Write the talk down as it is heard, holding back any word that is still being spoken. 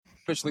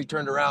officially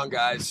turned around,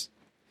 guys.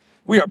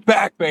 We are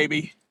back,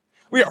 baby.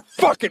 We are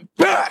fucking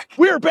back.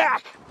 We are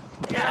back.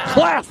 Yeah.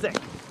 Classic.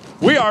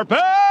 We are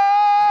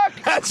back.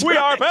 We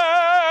are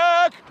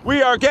back.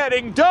 We are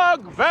getting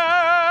Doug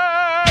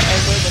back.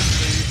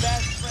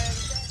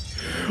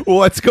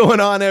 What's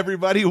going on,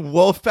 everybody?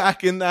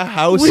 Wolfpack in the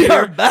house. We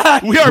are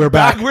back. We're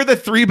back. We're the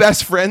three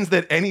best friends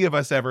that any of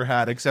us ever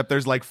had, except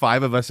there's like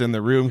 5 of us in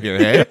the room here.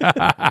 Hey?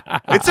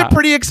 It's a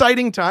pretty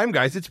exciting time,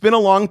 guys. It's been a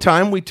long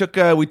time. We took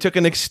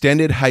an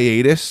extended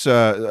hiatus,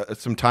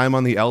 some time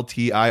on the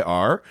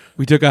LTIR.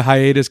 We took a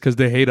hiatus because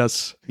they hate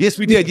us. Yes,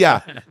 we did.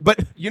 Yeah, but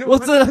you know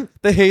What's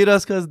they hate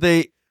us because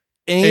they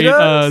ain't Hate us?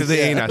 us. Because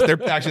they ain't us.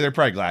 They're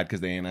probably glad because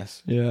they ain't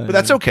us. Yeah, But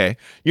that's okay.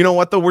 You know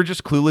what, though? We're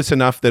just clueless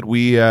enough that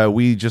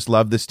we just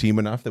love this team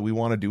enough that we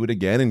want to do it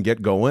again and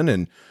get going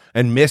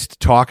and missed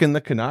talking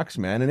the Canucks,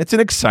 man. And it's an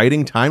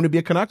exciting time to be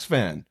a Canucks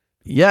fan.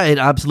 Yeah, it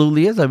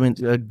absolutely is. I mean,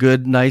 a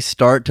good, nice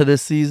start to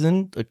this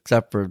season,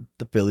 except for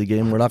the Philly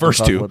game. We're not going to First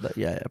talk two. about that.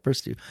 Yeah,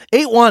 first two.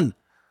 8-1.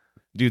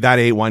 Dude, that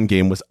 8-1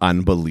 game was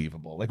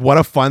unbelievable. Like, what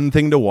a fun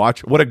thing to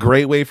watch. What a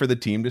great way for the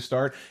team to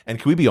start. And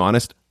can we be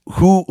honest?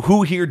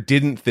 Who here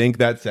didn't think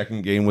that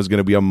second game was going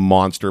to be a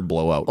monster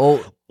blowout?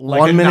 Oh,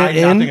 like 1 minute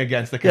in. 9-0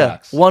 against the Yeah,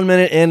 Canucks. 1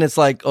 minute in, it's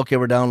like, okay,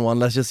 we're down 1.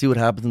 Let's just see what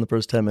happens in the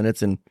first 10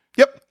 minutes. And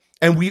Yep.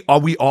 And we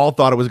all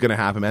thought it was going to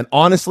happen, man.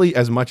 Honestly,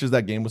 as much as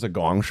that game was a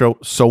gong show,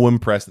 so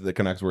impressed that the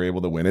Canucks were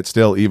able to win it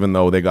still, even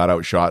though they got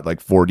outshot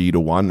like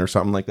 40-1 or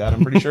something like that,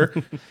 I'm pretty sure.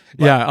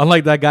 Yeah,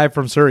 unlike that guy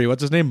from Surrey.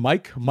 What's his name?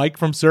 Mike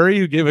from Surrey,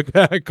 who gave a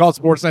call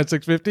Sportsnet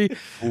 650.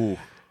 Ooh.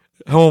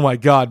 Oh my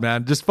God,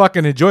 man! Just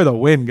fucking enjoy the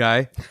win,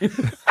 guy.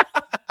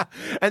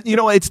 And you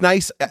know, it's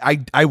nice.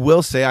 I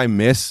will say I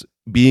miss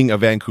being a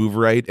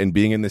Vancouverite and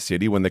being in the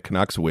city when the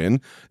Canucks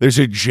win. There's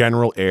a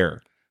general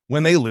air.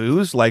 When they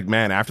lose, like,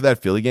 man, after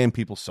that Philly game,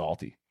 people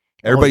salty.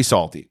 Everybody's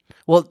salty.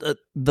 well,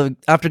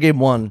 after game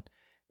 1,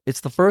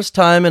 it's the first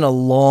time in a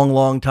long,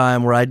 long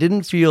time where I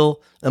didn't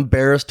feel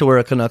embarrassed to wear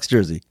a Canucks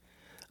jersey.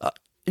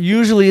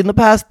 Usually in the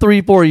past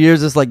 3-4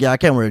 years, it's like, yeah, I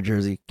can't wear a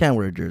jersey. Can't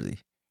wear a jersey.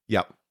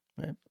 Yep.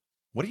 Right.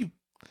 What do you...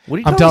 What are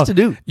you telling us to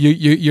do?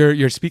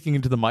 You're speaking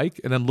into the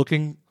mic and then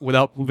looking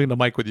without moving the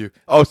mic with you.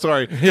 Oh,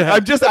 sorry. Yeah.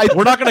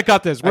 We're not going to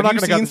cut this. We're not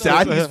going to cut this.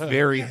 That? He's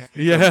very...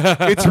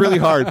 Yeah. It's really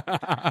hard.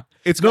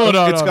 It's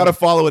got to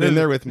follow it in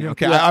there with me.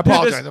 Okay, Yeah. I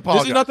apologize.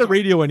 This is not the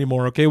radio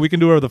anymore, okay? We can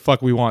do whatever the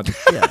fuck we want.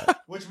 Yeah.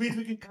 Which means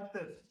we can cut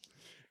this.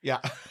 Yeah.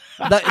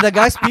 that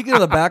guy speaking in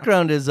the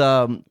background is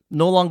no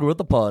longer with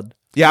the pod.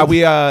 Yeah,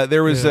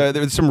 there was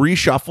some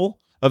reshuffle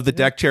of the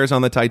deck chairs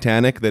on the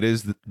Titanic that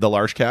is the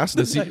large cast.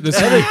 What the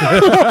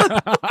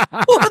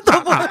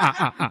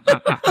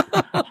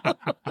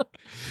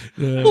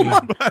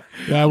fuck?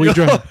 Yeah, we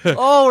dropped.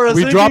 Oh, we're a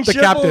We sinking dropped the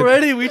ship captain.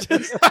 already. We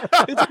just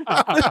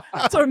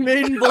it's our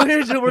maiden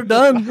voyage and we're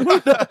done.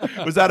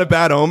 Was that a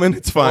bad omen?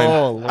 It's fine.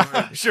 Oh, Lord.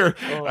 I'm sure.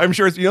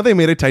 It's, they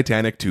made a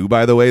Titanic 2,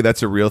 by the way.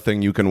 That's a real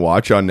thing you can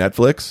watch on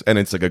Netflix, and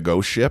it's like a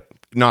ghost ship.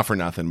 Not for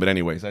nothing, but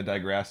anyways, I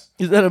digress.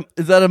 Is that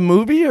a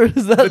movie or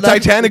is that The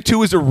Titanic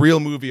 2 is a real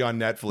movie on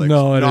Netflix.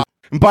 No, it is.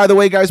 And by the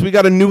way, guys, we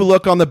got a new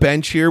look on the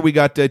bench here. We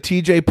got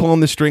TJ pulling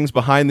the strings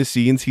behind the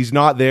scenes. He's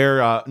not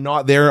there on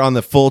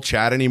the full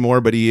chat anymore,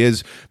 but he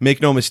is.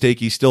 Make no mistake,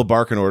 he's still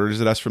barking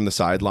orders at us from the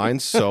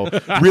sidelines. So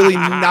really,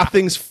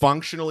 nothing's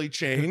functionally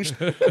changed.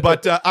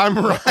 But I'm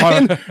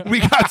Ryan.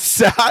 We got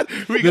Sad.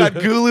 We got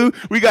Gulu.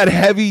 We got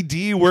Heavy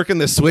D working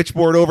the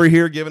switchboard over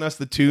here, giving us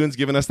the tunes,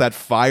 giving us that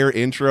fire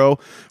intro.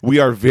 We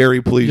are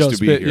very pleased to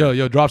be here.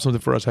 Yo, drop something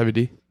for us, Heavy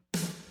D.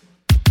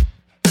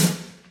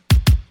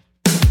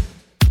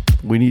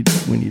 We need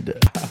to.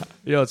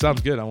 Yo, it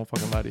sounds good. I won't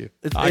fucking lie to you.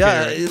 It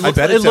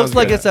looks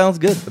like it sounds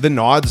good. The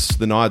nods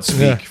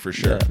speak for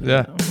sure.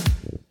 Yeah.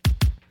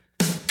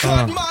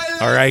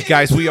 All right,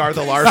 guys, we are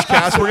the Large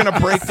Cast. We're going to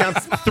break down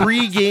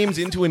 3 games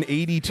into an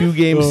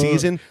 82-game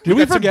season. Did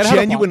we got some forget how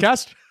to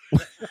podcast?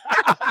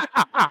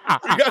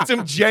 We got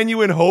some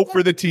genuine hope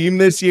for the team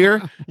this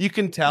year. You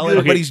can tell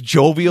everybody's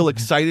jovial,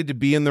 excited to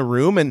be in the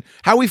room. And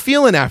how we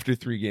feeling after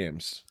 3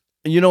 games?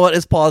 You know what?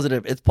 It's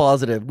positive. It's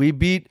positive. We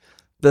beat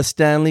the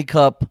Stanley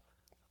Cup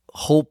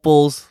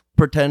hopefuls,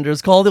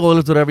 pretenders. Call the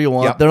Oilers whatever you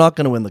want. Yep. They're not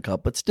going to win the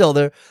cup, but still,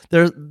 they're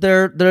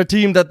a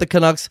team that the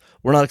Canucks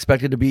were not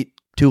expected to beat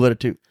 2 out of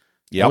 2.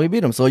 Yeah, And we beat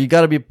them, so you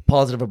got to be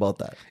positive about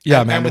that. Yeah,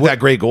 and man. with that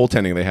great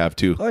goaltending they have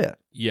too. Oh yeah.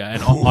 Yeah,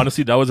 and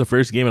honestly, that was the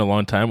first game in a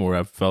long time where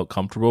I felt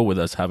comfortable with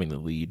us having the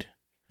lead.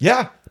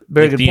 Yeah,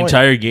 Very Like good the point.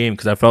 entire game,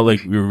 because I felt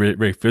like we were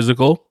very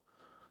physical.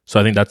 So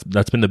I think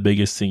that's been the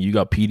biggest thing. You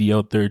got Petey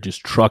out there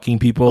just trucking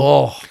people.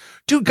 Oh,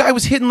 dude, guy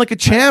was hitting like a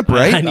champ,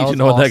 right? I need to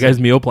know what that guy's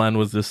meal plan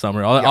was this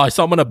summer. I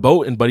saw him on a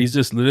boat, but he's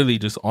just literally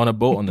just on a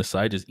boat on the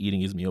side, just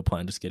eating his meal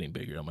plan, just getting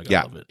bigger. I'm like,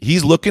 I love it.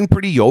 He's looking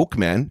pretty yoked,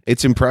 man.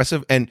 It's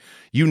impressive, and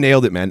you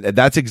nailed it, man.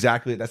 That's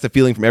the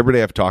feeling from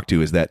everybody I've talked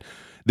to is that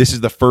this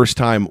is the first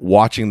time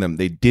watching them.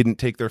 They didn't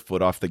take their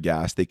foot off the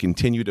gas. They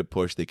continue to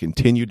push. They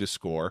continue to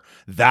score.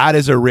 That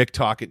is a Rick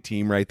Tocchet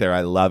team right there.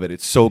 I love it.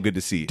 It's so good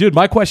to see. Dude,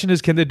 my question is,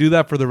 can they do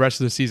that for the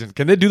rest of the season?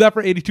 Can they do that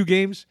for 82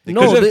 games?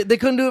 No, they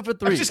couldn't do it for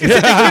 3. Just gonna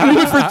say they couldn't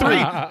do it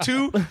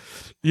for 3. 2.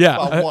 Yeah.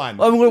 Well,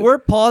 one. I mean, we're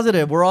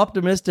positive, we're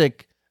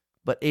optimistic,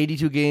 but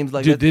 82 games,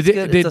 like Dude,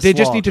 they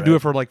just need to do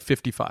it for like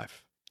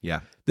 55.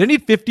 Yeah. They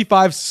need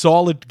 55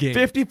 solid games.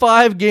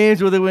 55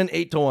 games where they win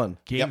 8-1.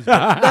 Games.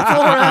 That's all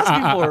we're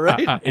asking for,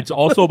 right? It's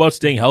also about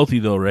staying healthy,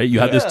 though, right? You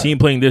have this team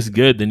playing this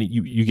good, then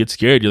you get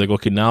scared. You're like,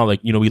 okay, now,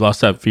 like, we lost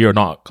that fear,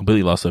 not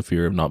completely lost that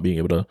fear of not being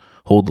able to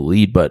hold the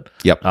lead, but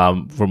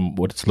from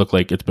what it's looked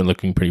like, it's been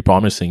looking pretty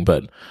promising.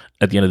 But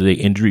at the end of the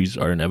day, injuries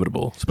are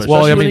inevitable.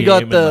 Especially when you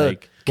got the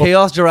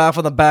chaos giraffe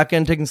on the back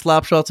end taking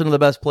slap shots into the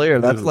best player.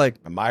 That's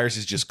like Myers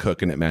is just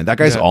cooking it, man. That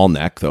guy's all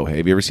neck, though. Hey,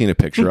 have you ever seen a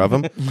picture of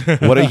him?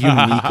 What a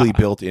uniquely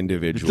built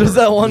individual. there's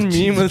that one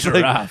meme with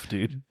giraffe,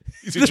 dude.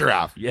 He's a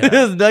giraffe. Yeah.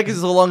 his neck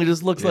is so long it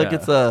just looks like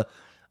it's a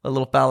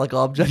little phallic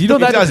object. You know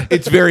that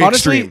It's very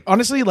extreme.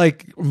 Honestly,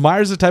 like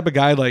Myers is the type of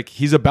guy, like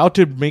he's about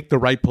to make the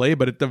right play,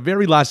 but at the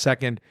very last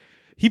second,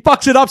 he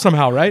fucks it up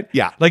somehow, right?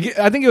 Yeah. Like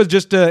I think it was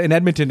just in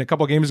Edmonton a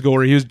couple games ago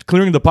where he was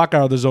clearing the puck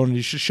out of the zone and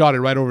he shot it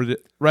right over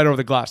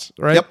the glass,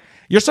 right? Yep.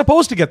 You're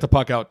supposed to get the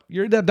puck out.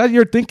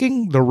 You're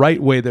thinking the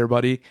right way there,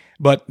 buddy.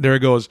 But there it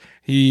goes.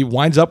 He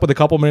winds up with a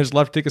couple minutes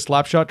left, take a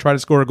slap shot, try to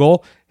score a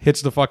goal,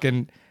 hits the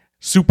fucking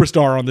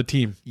superstar on the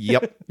team.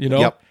 Yep.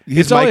 Yep.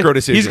 His micro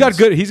decisions. He's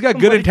got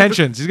good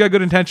intentions. He's got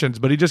good intentions,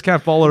 but he just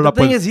can't follow it up.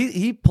 The thing is,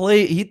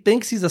 he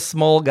thinks he's a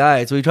small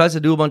guy, so he tries to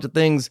do a bunch of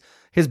things.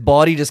 His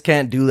body just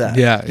can't do that.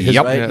 Yeah. Right?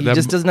 Yeah, he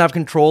just doesn't have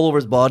control over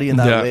his body in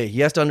that way. He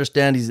has to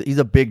understand he's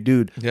a big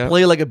dude. Yeah.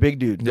 Play like a big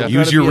dude. Don't try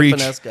Use to your be a reach.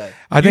 finesse guy.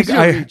 I think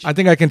reach. I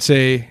think I can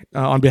say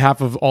on behalf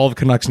of all of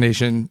Canucks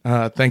Nation,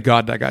 thank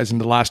God that guy's in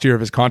the last year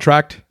of his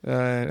contract.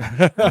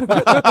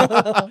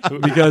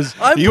 Because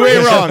You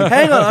ain't wrong.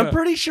 Hang on, I'm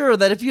pretty sure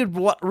that if you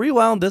had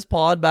rewound this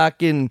pod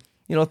back in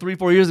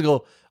 3-4 years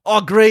ago,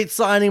 great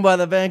signing by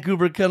the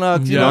Vancouver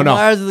Canucks. No.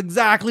 Myers is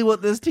exactly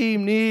what this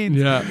team needs.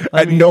 yeah.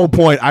 At no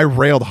point I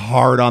railed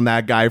hard on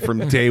that guy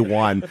from day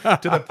one to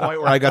the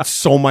point where I got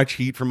so much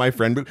heat from my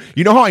friend.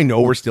 You know how I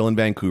know we're still in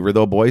Vancouver,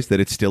 though, boys, that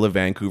it's still a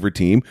Vancouver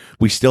team?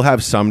 We still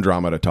have some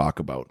drama to talk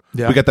about.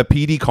 Yeah. We got the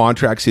PD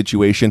contract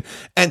situation.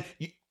 And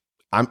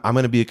I'm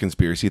going to be a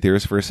conspiracy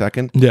theorist for a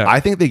second. Yeah. I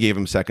think they gave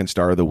him second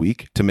star of the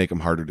week to make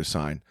him harder to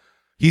sign.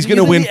 He's You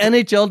going to think win. The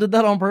NHL did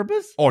that on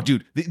purpose? Oh,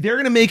 dude, they're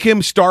going to make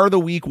him star of the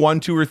week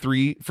 1, 2, or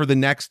 3 for the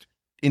next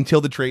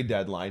until the trade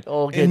deadline,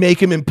 Okay. and make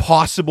him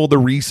impossible to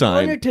On your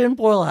re-sign.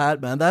 tinfoil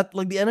hat, man. That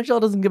the NHL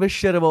doesn't give a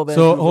shit about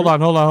So Vancouver. hold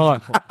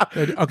on.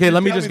 Okay,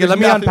 let me There's unpack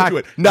nothing to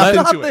it.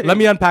 Nothing to it. Let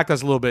me unpack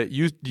this a little bit.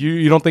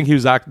 You don't think he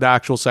was the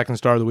actual second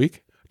star of the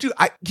week? Dude,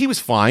 he was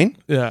fine.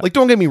 Yeah. Like,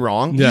 don't get me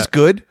wrong. Yeah. He's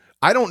good.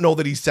 I don't know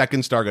that he's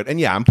second star good. And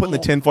yeah, I'm putting the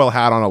tinfoil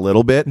hat on a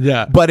little bit.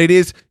 Yeah. But it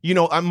is,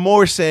 I'm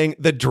more saying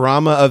the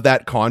drama of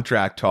that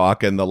contract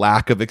talk and the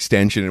lack of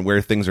extension and where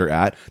things are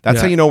at. That's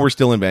Yeah. how you know we're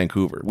still in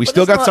Vancouver. We But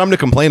still it's got not- something to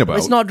complain about.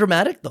 It's not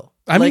dramatic though.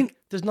 I mean-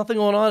 there's nothing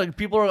going on. Like,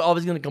 people are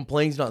obviously going to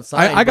complain he's not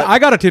signed. I but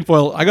got a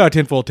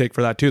tinfoil take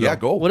for that too. Though. Yeah,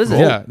 go. What is it?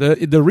 Yeah,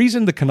 the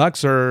reason the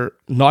Canucks are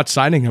not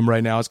signing him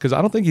right now is because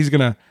I don't think he's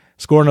gonna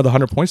score another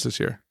 100 points this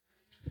year.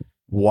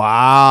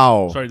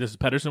 Wow. Sorry, this is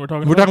Pedersen we're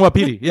talking We're about? talking about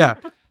Petey. Yeah.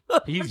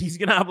 He's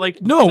going to have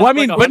like... No, I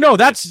mean, like but no,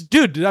 that's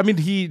dude. I mean,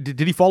 did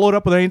he follow it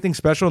up with anything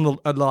special in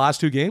the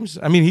last 2 games?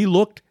 I mean, he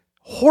looked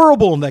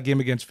horrible in that game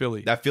against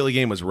Philly. That Philly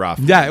game was rough.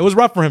 Yeah, it was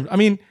rough for him. I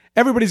mean,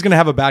 everybody's going to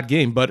have a bad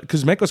game, but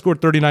Kuzmenko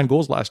scored 39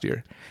 goals last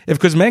year. If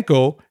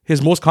Kuzmenko,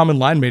 his most common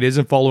line mate,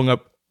 isn't following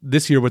up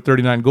this year with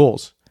 39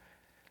 goals,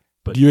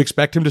 But- do you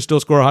expect him to still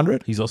score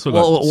 100? He's also got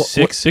Well,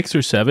 six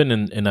or seven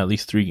in at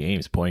least 3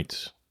 games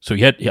points. So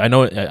I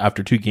know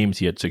after 2 games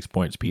he had 6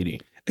 points,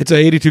 PD. It's a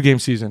 82 game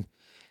season.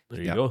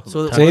 There you go.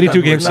 So It's an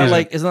 82 game it's not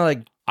season. It's not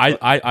like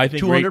I think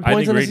 200 right, I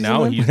points think in a right now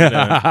season he's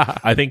gonna,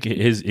 I think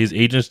his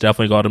agents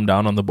definitely got him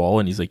down on the ball,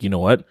 and he's like, you know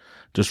what,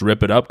 just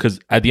rip it up, because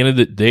at the end of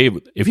the day,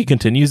 if he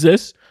continues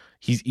this,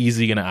 he's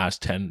easily gonna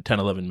ask 10,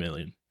 11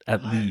 million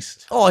at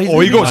least.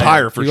 He goes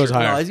higher for He goes sure.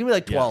 higher. No, he's gonna be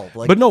like 12.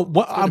 Like, But no,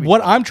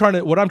 what I'm trying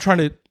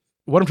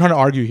to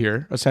argue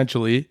here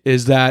essentially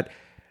is that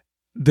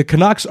the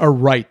Canucks are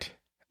right.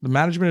 The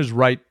management is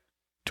right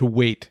to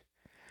wait.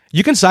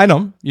 You can sign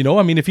him,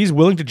 I mean, if he's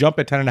willing to jump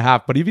at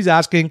 10.5, but if he's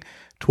asking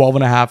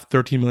 12.5,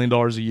 $13 million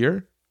a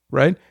year,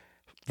 right?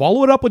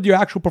 Follow it up with your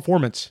actual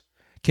performance.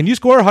 Can you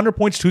score 100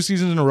 points 2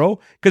 seasons in a row?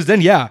 Because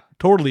then, yeah,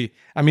 totally.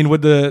 I mean,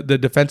 with the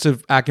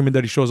defensive acumen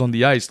that he shows on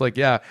the ice, like,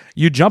 yeah,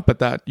 you jump at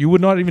that. You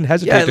would not even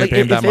hesitate to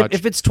pay him that much.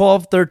 if it's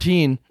 12,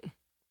 13,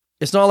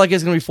 it's not like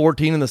it's going to be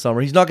 14 in the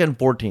summer. He's not getting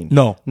 14.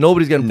 No.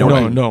 Nobody's getting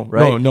 14. No,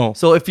 right? no.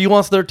 So if he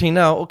wants 13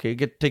 now, okay,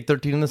 take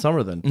 13 in the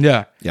summer then.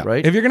 Yeah.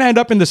 Right? If you're going to end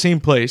up in the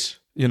same place,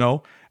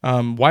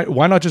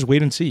 why not just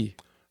wait and see?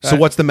 So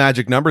what's the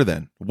magic number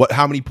then?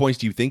 How many points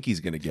do you think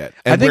he's going to get?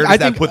 And where does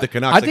that put the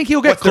Canucks? I think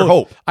he'll get what's their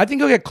close. hope? I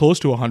think he'll get close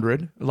to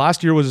 100.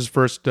 Last year was his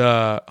first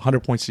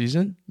 100-point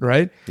season,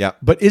 right? Yeah.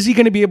 But is he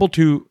going to be able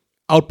to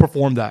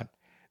outperform that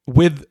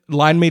with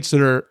line mates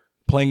that are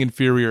playing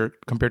inferior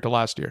compared to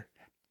last year?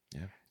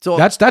 So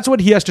That's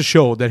what he has to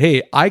show, that,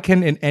 hey, I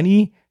can, in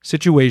any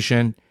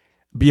situation,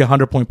 be a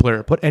 100-point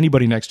player. Put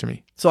anybody next to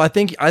me. So I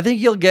think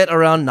he'll get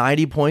around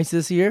 90 points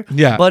this year.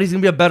 Yeah. But he's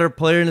gonna be a better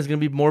player, and it's gonna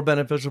be more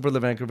beneficial for the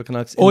Vancouver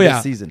Canucks in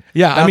this season.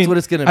 Yeah, that's what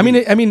it's gonna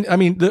be. I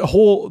mean, the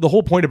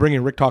whole point of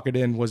bringing Rick Tocchet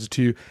in was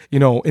to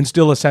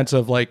instill a sense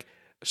of like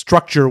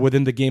structure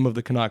within the game of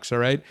the Canucks. All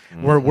right,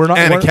 we're not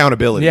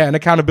accountability. Yeah, and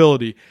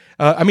accountability.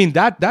 I mean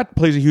that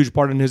plays a huge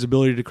part in his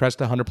ability to crest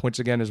 100 points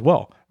again as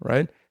well.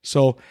 Right.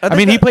 So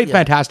he played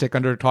fantastic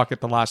under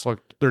Tocchet the last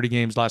 30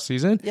 games last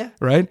season. Yeah.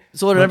 Right.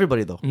 So did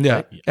everybody though.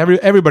 Yeah. Right?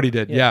 Everybody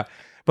did. Yeah.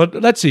 But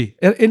let's see.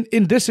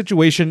 In this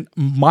situation,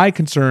 my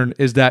concern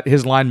is that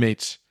his line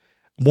mates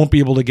won't be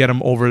able to get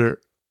him over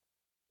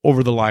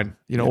the line.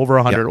 Over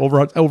 100,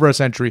 over a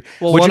century.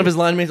 Well, one of his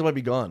line mates might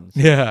be gone.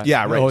 Yeah.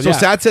 Yeah. Right. Oh, so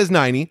Sat says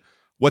 90.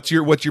 What's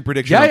your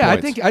prediction? Yeah, on yeah.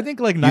 points? I think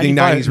like You think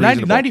 95,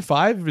 90 is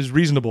 95 is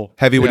reasonable.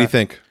 Heavy. What do Yeah. you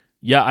think?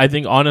 Yeah, I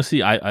think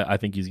honestly, I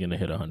think he's gonna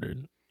hit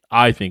 100.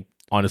 I think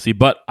honestly,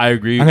 but I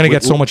agree. I'm gonna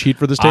get so much heat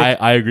for this take.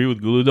 I agree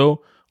with Gulu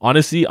though.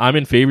 Honestly, I'm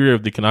in favor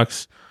of the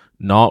Canucks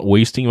not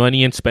wasting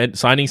money and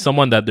signing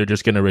someone that they're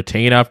just gonna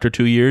retain after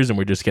 2 years, and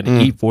we're just gonna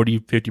eat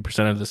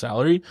 40-50% of the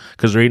salary.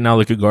 Because right now,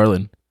 look at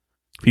Garland.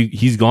 If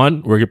he's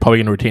gone, we're probably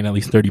gonna retain at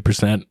least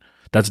 30%.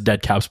 That's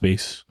dead cap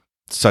space.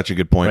 Such a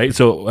good point. Right,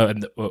 so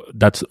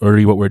that's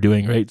already what we're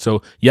doing, right?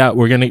 So yeah,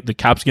 the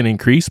cap's gonna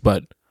increase,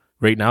 but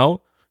right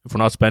now, if we're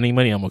not spending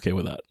money, I'm okay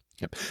with that.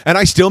 Yep. And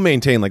I still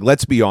maintain, like,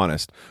 let's be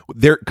honest,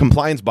 their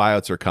compliance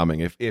buyouts are coming.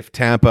 If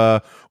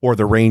Tampa or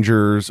the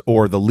Rangers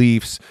or the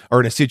Leafs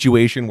are in a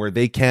situation where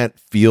they can't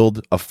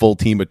field a full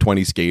team of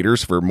 20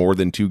 skaters for more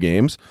than 2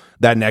 games,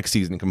 that next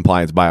season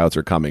compliance buyouts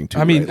are coming too.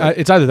 I mean, right?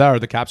 it's either that or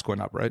the cap's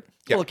going up, right?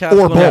 Yeah. Well, the cap's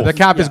Or going both. up. The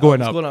cap is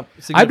going it's up. going up I'd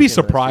be significantly,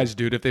 surprised,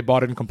 dude, if they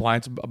bought it in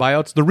compliance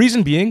buyouts. The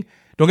reason being,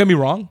 don't get me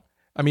wrong.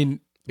 I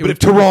mean, But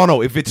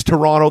if it's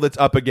Toronto that's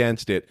up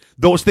against it,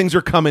 those things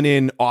are coming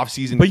in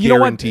off-season But you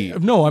guaranteed. know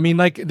what? No, I mean,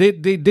 like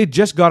they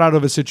just got out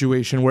of a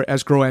situation where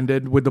escrow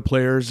ended with the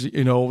players.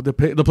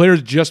 The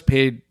players just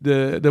paid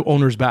the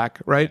owners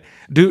back, right?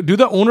 Do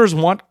the owners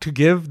want to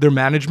give their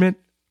management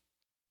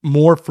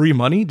more free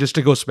money just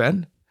to go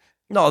spend?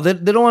 No, they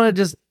don't want to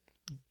just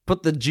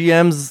put the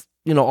GMs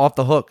off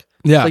the hook.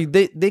 Yeah. Like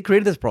they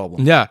created this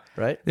problem. Yeah,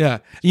 Right. Yeah,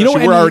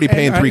 Especially we're already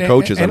paying 3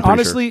 coaches. And I'm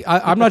pretty honestly,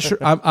 I'm not sure.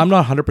 I'm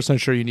not 100%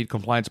 sure you need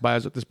compliance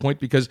buyouts at this point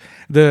because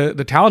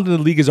the talent in the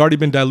league has already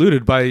been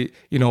diluted by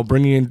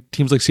bringing in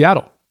teams like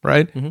Seattle,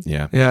 right?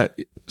 Yeah. Yeah.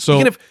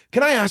 So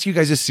Can I ask you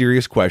guys a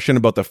serious question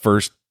about the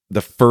first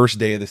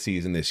day of the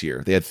season this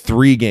year? They had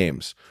 3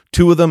 games.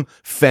 2 of them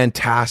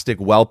fantastic,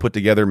 well put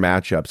together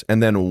matchups,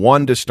 and then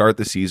one to start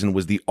the season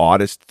was the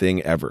oddest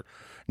thing ever.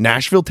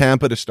 Nashville,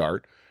 Tampa to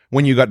start,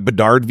 when you got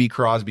Bedard v.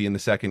 Crosby in the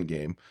second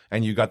game,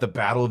 and you got the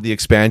battle of the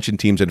expansion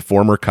teams and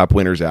former cup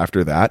winners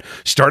after that.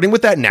 Starting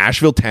with that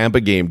Nashville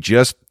Tampa game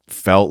just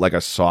felt like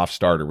a soft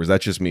starter. Was that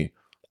just me?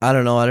 I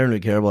don't know. I don't really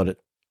care about it.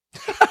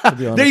 To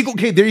be honest. There you go.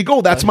 Okay, there you go.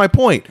 That's my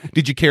point.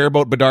 Did you care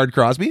about Bedard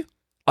Crosby?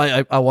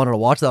 I wanted to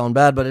watch that one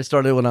bad, but it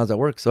started when I was at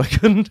work, so I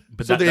couldn't.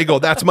 So there you go.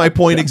 That's my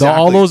point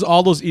exactly.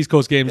 all those East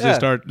Coast games they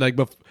start like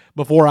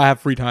before I have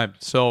free time.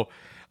 So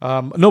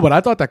no, but I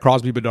thought that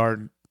Crosby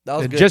Bedard. That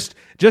was good.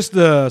 Just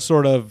the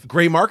sort of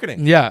Great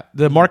marketing. yeah,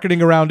 the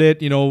marketing around it,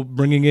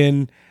 bringing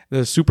in the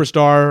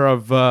superstar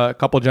of a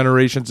couple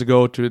generations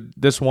ago to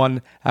this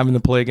one, having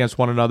them play against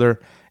one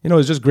another.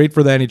 It's just great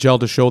for the NHL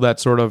to show that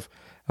sort of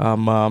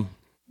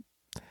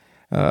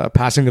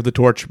passing of the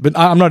torch. But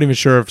I'm not even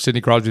sure if Sidney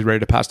Crosby's ready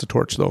to pass the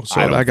torch though.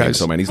 So I don't that think guy's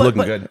so, man. He's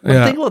looking good. But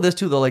Yeah. think about this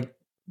too, though. Like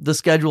the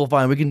schedule,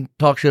 fine. We can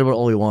talk shit about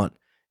all we want.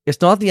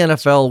 It's not the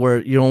NFL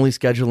where you're only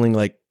scheduling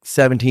like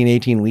 17,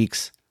 18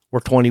 weeks or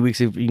 20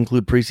 weeks if you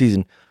include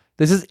preseason.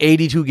 This is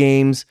 82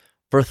 games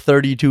for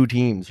 32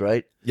 teams,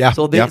 right? Yeah.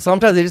 So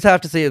sometimes they just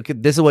have to say, okay,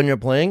 this is when you're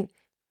playing.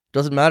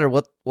 Doesn't matter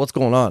what's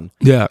going on.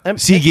 Yeah.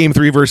 See game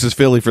 3 versus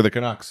Philly for the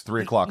Canucks.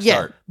 3:00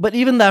 start. But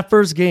even that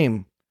first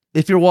game,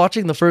 if you're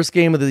watching the first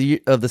game of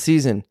the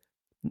season,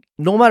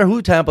 no matter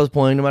who Tampa's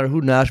playing, no matter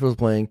who Nashville's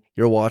playing,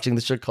 you're watching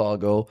the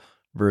Chicago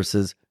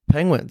versus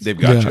Penguins. They've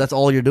got you. That's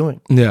all you're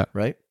doing, Yeah.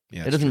 right?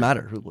 Yeah, It doesn't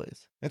matter who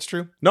plays. That's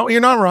true. No, you're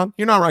not wrong.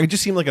 You're not wrong. It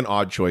just seemed like an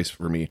odd choice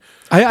for me.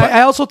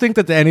 I also think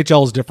that the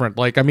NHL is different.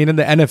 Like, I mean, in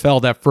the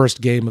NFL, that first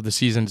game of the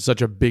season is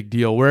such a big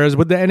deal. Whereas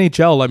with the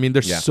NHL, I mean,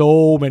 there's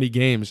so many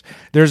games.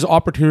 There's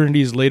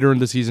opportunities later in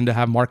the season to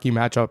have marquee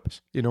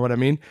matchups. You know what I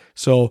mean?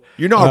 So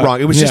You're not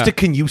wrong. It was just a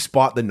can you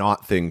spot the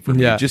knot thing for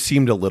me. Yeah. It just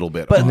seemed a little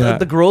bit. But odd.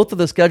 the growth of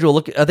the schedule,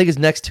 look, I think it's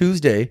next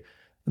Tuesday,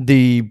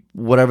 the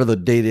whatever the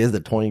date is,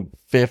 the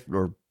 25th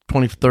or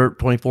 23rd,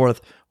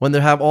 24th, when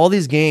they have all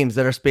these games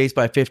that are spaced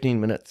by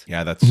 15 minutes.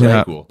 Yeah, that's so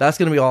Yeah. cool. That's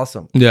going to be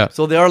awesome. Yeah.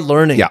 So they are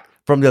learning Yeah.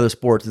 from the other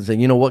sports and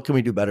saying, what can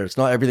we do better? It's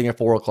not everything at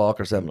 4 o'clock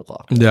or 7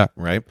 o'clock. Yeah.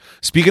 Right.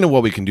 Speaking of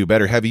what we can do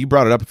better, Heavy, you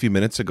brought it up a few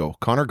minutes ago.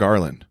 Connor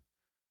Garland.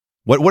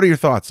 What are your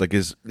thoughts? Like,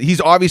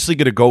 he's obviously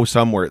going to go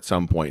somewhere at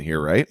some point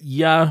here, right?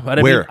 Yeah,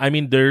 but Where?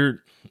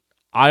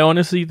 I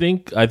honestly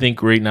think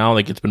right now,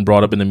 like, it's been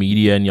brought up in the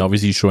media, and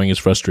obviously he's showing his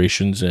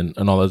frustrations and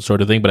all that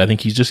sort of thing. But I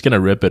think he's just gonna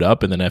rip it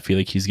up, and then I feel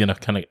like he's gonna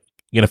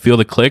feel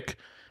the click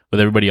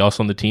with everybody else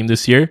on the team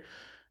this year.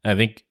 I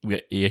think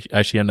he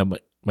actually end up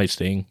might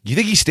staying. Do you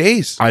think he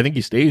stays? I think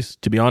he stays,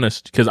 to be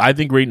honest, because I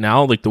think right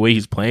now, like the way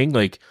he's playing,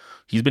 like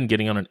he's been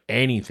getting on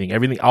anything,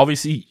 everything.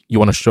 Obviously, you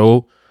want to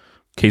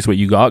showcase what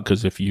you got,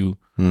 because if you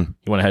want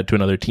to head to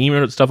another team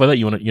or stuff like that,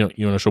 you want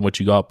to show what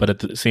you got. But at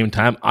the same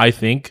time, I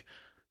think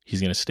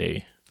he's gonna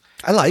stay.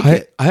 I like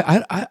it.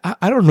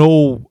 I don't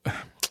know.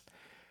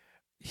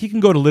 He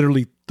can go to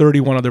literally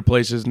 31 other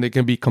places and they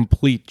can be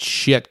complete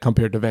shit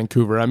compared to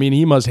Vancouver. I mean,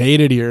 he must hate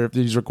it here if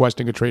he's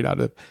requesting a trade out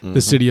of the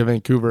city of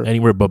Vancouver.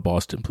 Anywhere but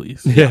Boston,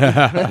 please.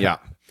 Yeah. Yeah.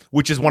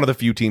 Which is one of the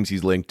few teams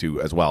he's linked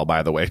to as well,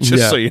 by the way,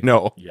 just so you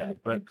know. Yeah,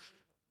 but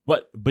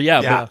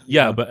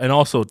and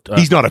also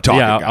he's not a talking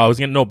guy. I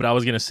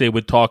was gonna say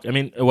with talk. I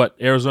mean,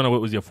 Arizona?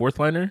 What was he, a fourth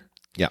liner?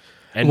 Yeah.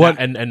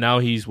 And now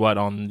he's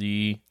on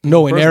the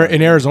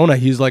in Arizona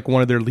he's like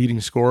one of their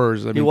leading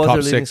scorers. I mean, was top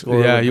their leading 6.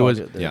 scorer. Yeah, he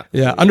was.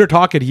 Yeah. Under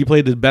Tocchet, he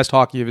played the best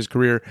hockey of his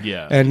career.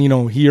 Yeah, and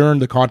he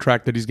earned the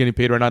contract that he's getting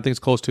paid right now. I think it's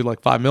close to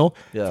like $5 million,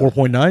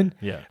 4.9.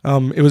 Yeah.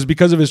 It was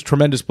because of his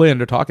tremendous play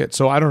under Tocchet.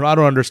 So I don't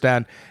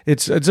understand.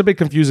 It's a bit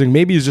confusing.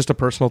 Maybe it's just a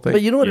personal thing.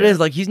 But you know what it is?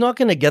 Like, he's not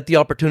going to get the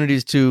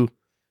opportunities to,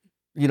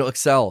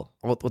 excel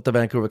with the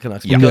Vancouver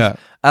Canucks. Because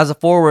as a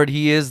forward,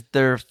 he is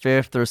their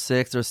 5th or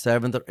 6th or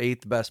 7th or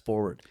 8th best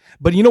forward.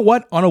 But you know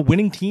what? On a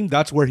winning team,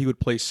 that's where he would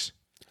place.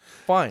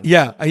 Fine.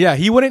 Yeah.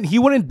 He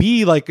wouldn't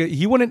be like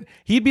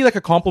he'd be like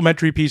a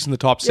complimentary piece in the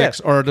top 6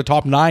 or the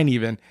top 9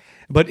 even.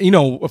 But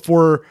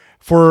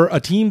for a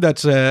team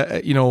that's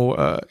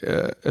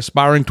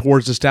aspiring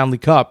towards the Stanley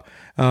Cup,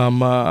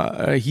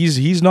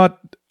 he's not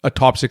a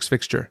top 6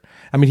 fixture.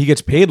 I mean, he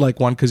gets paid like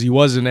one because he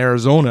was in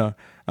Arizona,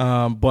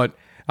 but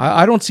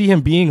I don't see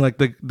him being like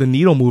the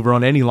needle mover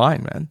on any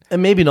line, man.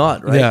 And maybe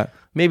not, right? Yeah.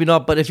 Maybe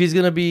not. But if he's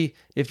gonna be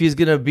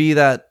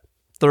that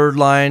third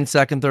line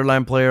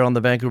player on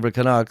the Vancouver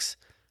Canucks,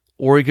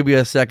 or he could be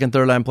a second,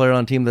 third line player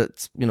on a team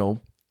that's,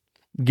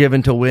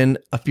 given to win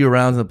a few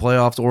rounds in the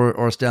playoffs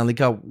or a Stanley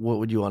Cup, what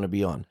would you want to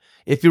be on?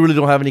 If you really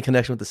don't have any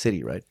connection with the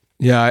city, right?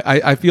 Yeah,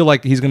 I feel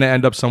like he's going to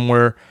end up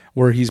somewhere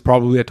where he's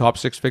probably a top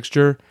 6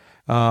 fixture.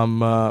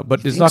 But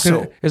he's not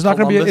going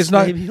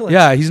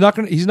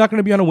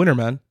to be on a winner,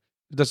 man.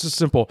 That's just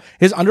simple.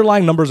 His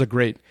underlying numbers are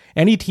great.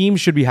 Any team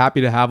should be happy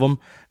to have him,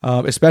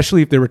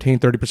 especially if they retain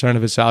 30%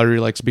 of his salary,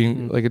 like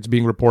it's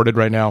being reported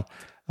right now.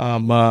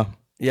 Yeah,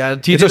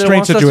 it's a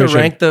strange situation. Us to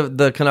rank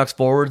the Canucks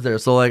forwards there.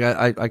 So like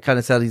I kind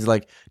of said he's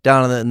like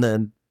down in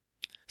the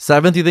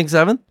 7th. You think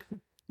 7th?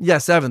 Yeah,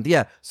 7th.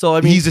 Yeah. So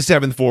I mean, he's a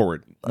 7th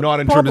forward,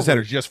 not in terms of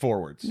centers, just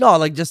forwards. No,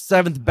 like just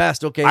 7th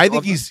best. Okay, I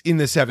think he's in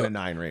the 7 and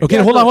 9 range. Okay,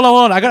 hold on.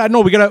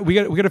 We got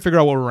to figure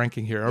out what we're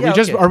ranking here.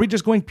 Are we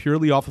just going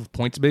purely off of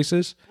points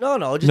basis?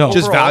 No,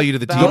 just value to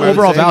the team.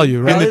 Overall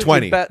value, right? In the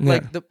 20,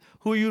 like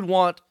who you'd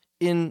want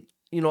in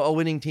a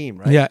winning team,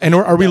 right? Yeah, and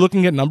are we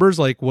looking at numbers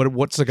like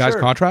what's the guy's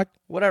contract?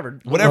 Whatever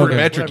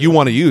metric you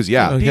want to use.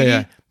 Yeah. Okay,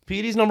 yeah.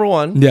 Petey's number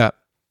 1. Yeah.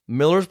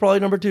 Miller's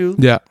probably number 2.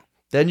 Yeah.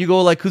 Then you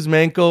go like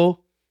Kuzmenko,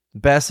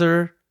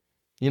 Boeser.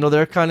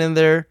 They're kind of in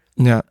there.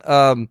 Yeah.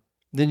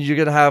 Then you're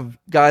gonna have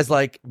guys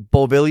like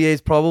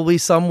Beauvillier's probably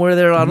somewhere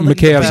there. I don't think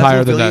Mikheyev's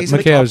higher than that.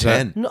 Mikheyev's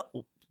 10. No,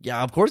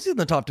 yeah, of course he's in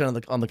the top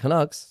 10 on the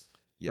Canucks,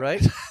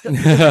 right?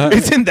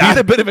 Isn't that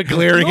a bit of a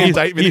glaring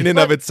indictment in and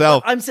of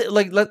itself? I'm saying,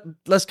 like,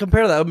 let's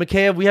compare that.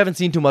 Mikheyev, we haven't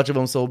seen too much of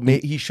him, so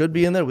he should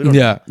be in there. We don't.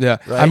 Yeah. Right?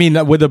 I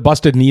mean, with a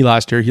busted knee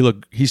last year,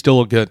 he still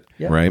looked good.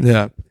 Yeah.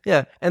 Right.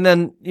 Yeah, and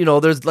then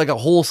there's like a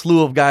whole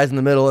slew of guys in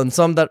the middle, and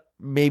some that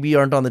maybe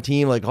aren't on the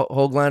team. Like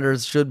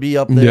Höglander should be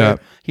up there. Yeah.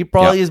 He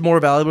probably is more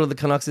valuable to the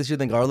Canucks this year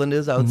than Garland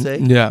is. I would say.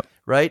 Yeah.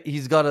 Right.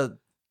 He's got a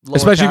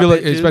especially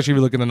if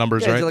you look at the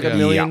numbers, right? He's like $1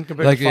 million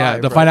compared to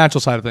 5, the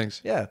financial side of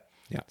things. Yeah.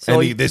 Yeah.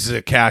 So this is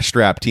a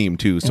cash-strapped team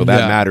too, so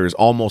that matters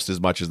almost as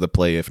much as the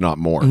play, if not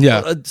more.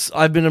 Yeah.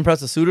 I've been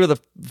impressed with Suter the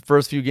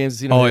first few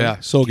games. Oh yeah,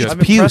 so good.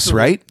 It's Puce,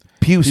 right?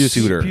 Puce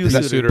Suter.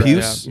 Puce Suter.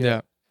 Puce.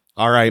 Yeah.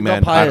 All right,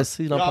 man. He's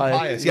not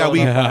Pius. Yeah, we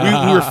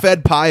were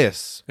fed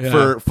Pius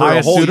for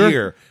Pius a whole Suter?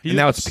 year, and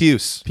now it's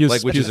Puce,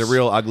 which is a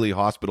real ugly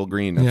hospital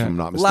green, if I'm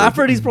not mistaken.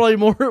 Lafferty's probably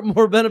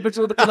more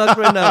beneficial with the Canucks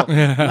right now.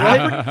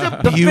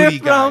 Right? The Beauty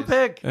 5th round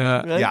pick.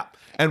 Yeah.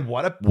 And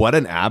what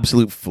an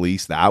absolute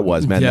fleece that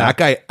was, man. That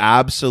guy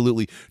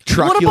absolutely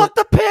What about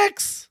the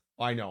picks?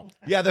 I know.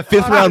 Yeah, the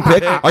 5th round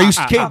pick. Are you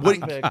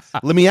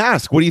let me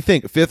ask, what do you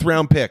think? 5th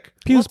round pick.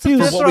 Puce. For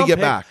what we get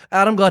back.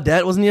 Adam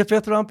Gaudette, wasn't he a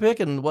 5th round pick?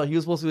 And he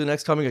was supposed to be the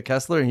next coming of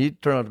Kessler, and he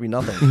turned out to be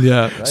nothing.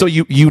 Yeah. Right? So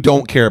you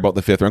don't care about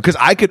the 5th round? Because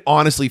I could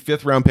honestly,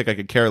 5th round pick, I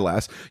could care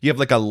less. You have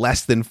like a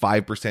less than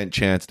 5%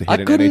 chance to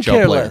hit an couldn't NHL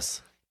care player.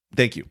 less.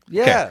 Thank you.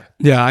 Yeah. Okay.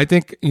 Yeah, I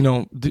think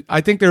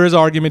I think there is an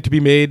argument to be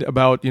made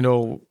about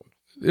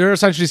they're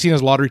essentially seen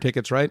as lottery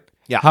tickets, right?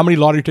 Yeah. How many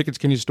lottery tickets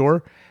can you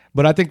store?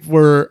 But I think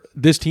for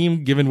this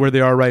team, given where they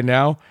are right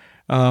now,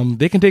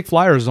 they can take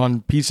flyers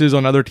on pieces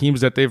on other teams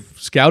that they've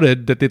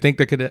scouted that they think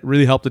that could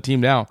really help the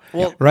team now.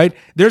 Well, right?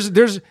 There's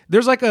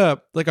like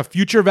a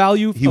future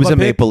value. He was a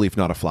Maple Leaf,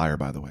 not a Flyer,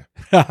 by the way.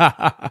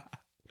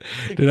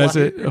 Did I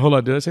say? Hold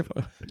on. Did I say?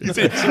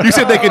 You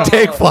said they could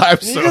take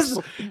flaps.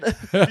 So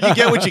you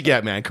get what you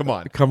get, man. Come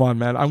on. Come on,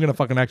 man. I'm gonna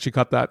fucking actually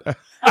cut that.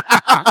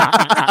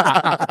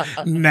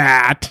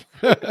 Nat.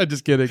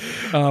 Just kidding.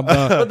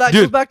 But that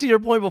goes back to your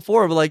point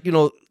before, of like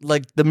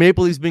the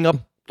Maple Leafs being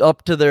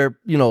up to their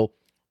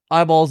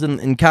eyeballs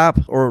in cap,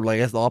 or like I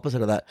guess the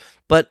opposite of that.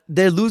 But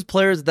they lose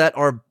players that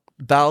are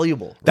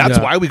valuable. That's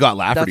why we got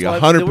Lafferty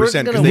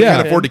 100%, because they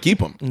can't afford to keep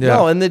him. Yeah.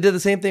 No, and they did the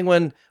same thing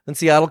when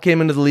Seattle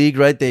came into the league,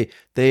 right? They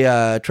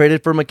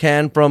traded for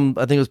McCann from,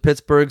 I think it was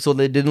Pittsburgh, so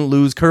they didn't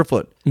lose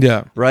Kerfoot.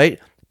 Yeah. Right?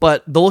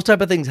 But those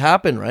type of things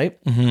happen,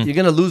 right? Mm-hmm. You're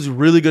going to lose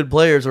really good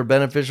players or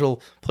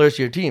beneficial players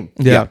to your team.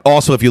 Yeah.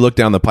 Also, if you look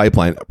down the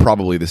pipeline,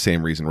 probably the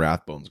same reason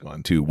Rathbone's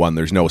gone too. One,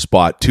 there's no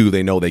spot. Two,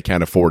 they know they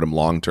can't afford him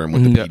long term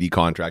with the PD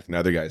contract and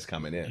other guys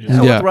coming in.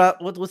 Yeah.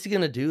 What's he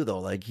going to do though?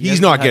 Like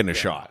he's not getting a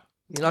shot.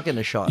 He's not getting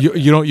a shot.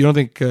 You don't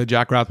think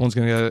Jack Rathbone's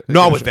going to get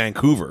not with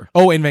Vancouver?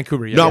 Oh, in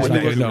Vancouver, yeah. Not with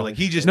Vancouver. No. Like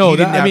he didn't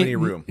have any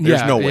room.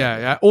 There's no way.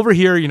 Yeah. Over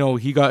here,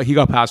 he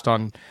got passed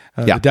on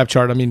the depth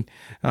chart. I mean,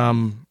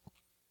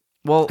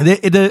 well,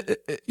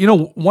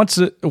 once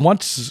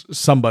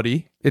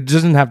somebody, it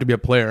doesn't have to be a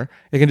player.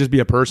 It can just be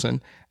a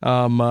person.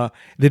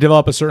 They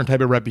develop a certain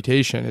type of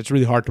reputation. It's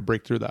really hard to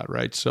break through that,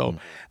 right? So,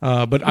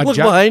 but look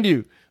behind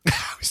you.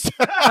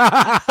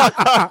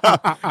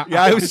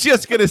 I was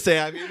just gonna say.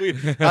 I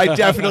mean, I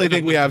definitely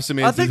think we have some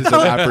instances of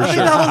that for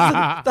sure.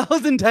 That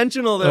was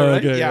intentional, there,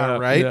 right? Okay, yeah,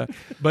 right. Yeah.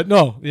 But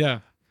no,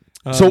 yeah.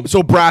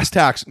 So brass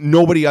tacks.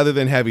 Nobody other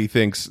than Heavy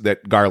thinks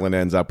that Garland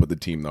ends up with the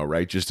team, though,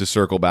 right? Just to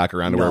circle back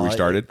around to where we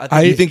started.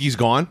 You think he's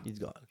gone? He's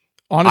gone.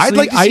 Honestly, I'd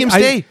like to see him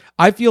stay.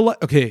 I feel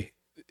like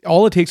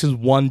all it takes is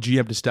one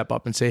GM to step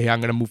up and say, "Hey, I'm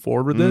going to move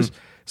forward with this."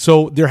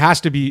 So there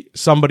has to be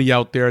somebody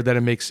out there that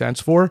it makes sense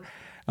for.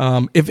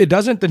 If it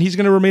doesn't, then he's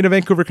going to remain a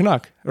Vancouver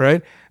Canuck,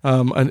 right?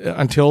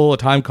 Until a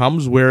time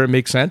comes where it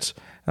makes sense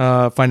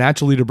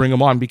financially to bring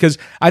him on. Because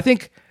I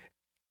think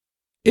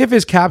if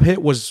his cap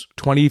hit was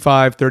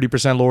 25,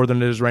 30% lower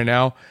than it is right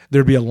now,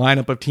 there'd be a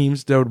lineup of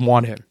teams that would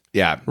want him.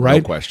 Yeah,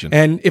 right? No question.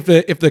 And if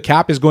the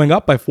cap is going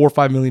up by $4 or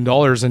 $5 million,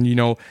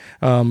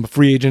 and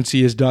free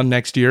agency is done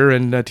next year,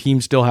 and the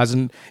team still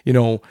hasn't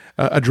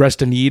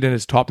addressed a need in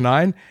its top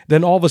 9,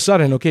 then all of a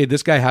sudden,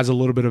 this guy has a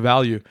little bit of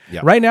value.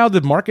 Yep. Right now,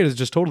 the market is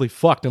just totally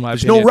fucked. In my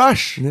opinion, there's no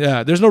rush.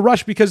 Yeah, there's no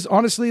rush because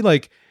honestly,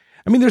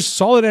 there's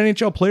solid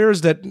NHL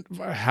players that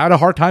had a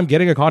hard time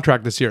getting a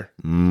contract this year.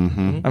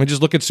 Mm-hmm. I mean,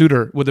 just look at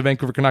Suter with the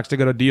Vancouver Canucks to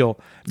get a deal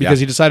because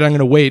he decided I'm going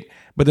to wait,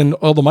 but then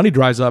all the money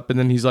dries up, and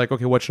then he's like,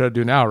 okay, what should I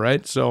do now,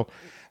 right? So,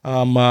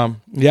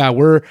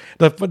 we're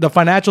the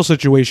financial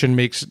situation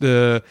makes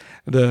the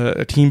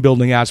team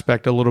building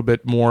aspect a little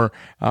bit more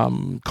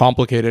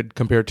complicated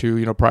compared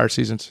to prior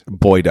seasons.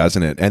 Boy,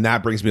 doesn't it? And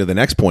that brings me to the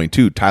next point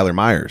too. Tyler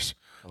Myers.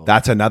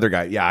 That's another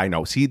guy. Yeah, I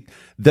know. See,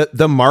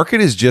 the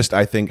market has just,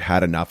 I think,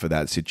 had enough of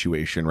that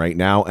situation right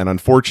now. And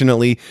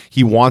unfortunately,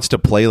 he wants to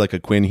play like a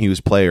Quinn Hughes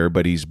player,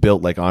 but he's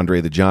built like Andre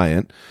the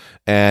Giant.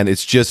 And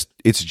it's just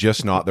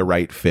not the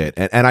right fit.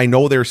 And I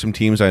know there are some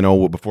teams, I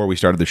know before we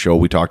started the show,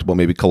 we talked about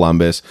maybe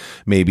Columbus,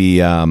 maybe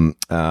who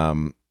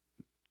the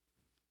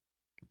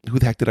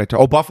heck did I talk?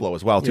 Oh, Buffalo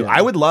as well, too. Yeah.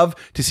 I would love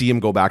to see him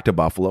go back to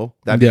Buffalo.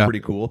 That'd be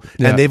pretty cool.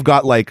 Yeah. And they've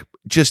got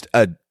just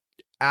a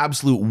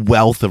absolute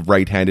wealth of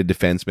right-handed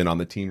defensemen on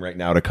the team right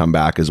now to come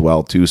back as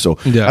well too. So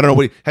I don't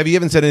know. Have you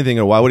even said anything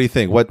in a while? What do you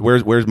think?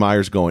 Where's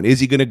Myers going? Is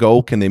he going to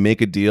go? Can they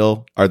make a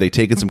deal? Are they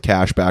taking some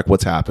cash back?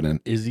 What's happening?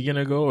 Is he going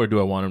to go, or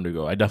do I want him to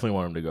go? I definitely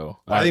want him to go.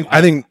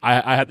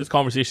 I had this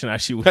conversation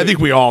actually. I think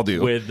we all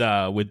do with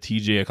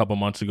TJ a couple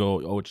months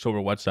ago. Oh, it's over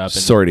WhatsApp.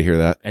 Sorry to hear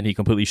that. And he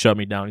completely shut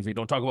me down. He's like,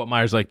 "Don't talk about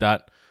Myers like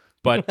that."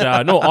 But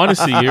no,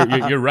 honestly,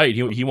 you're right.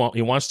 He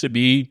wants to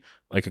be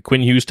like a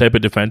Quinn Hughes type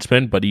of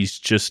defenseman, but he's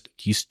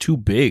too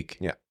big.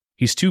 Yeah.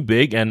 He's too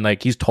big, and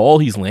he's tall,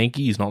 he's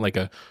lanky, he's not like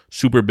a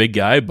super big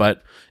guy,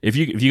 but if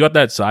you got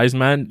that size,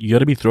 man, you got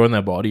to be throwing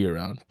that body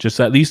around. Just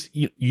at least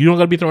you don't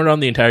got to be throwing it around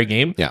the entire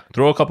game. Yeah.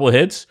 Throw a couple of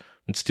hits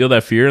and steal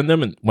that fear in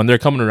them, and when they're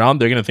coming around,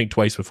 they're going to think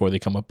twice before they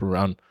come up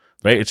around.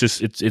 Right? It's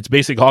just it's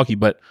basic hockey,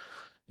 but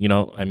I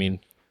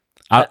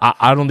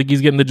don't think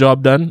he's getting the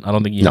job done. I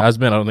don't think he has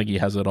been. I don't think he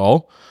has at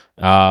all.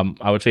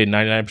 I would say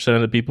 99%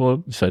 of the people,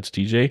 besides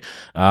TJ,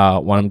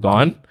 want him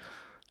gone.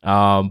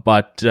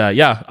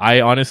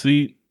 I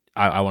honestly,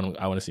 I want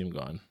to see him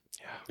gone.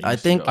 Yeah, I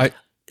think.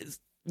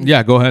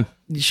 Go ahead.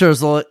 Sure.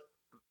 So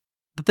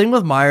the thing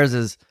with Myers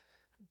is,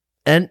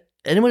 and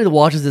anybody that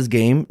watches this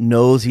game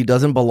knows he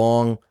doesn't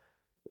belong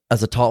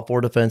as a top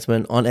 4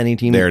 defenseman on any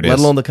team, let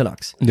alone the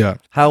Canucks. Yeah.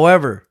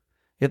 However,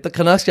 if the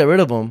Canucks get rid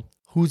of him,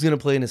 who's going to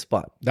play in his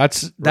spot?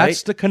 That's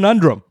the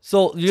conundrum.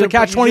 So it's a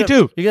catch-22.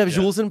 You're going to have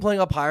Juleson playing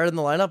up higher in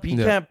the lineup. He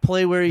can't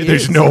play where he is.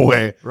 There's no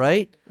way.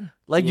 Right?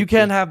 You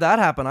can't have that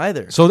happen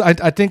either. So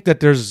I think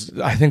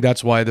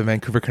that's why the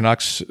Vancouver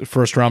Canucks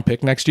first round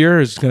pick next year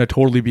is going to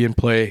totally be in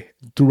play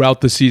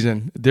throughout the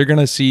season. They're going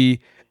to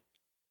see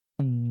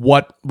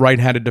what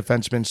right-handed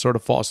defenseman sort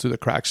of falls through the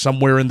cracks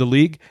somewhere in the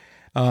league.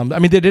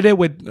 They did it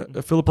with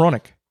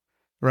Hughes-Hronek,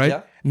 right?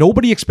 Yeah.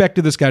 Nobody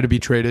expected this guy to be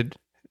traded,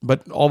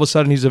 but all of a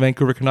sudden he's a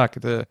Vancouver Canuck.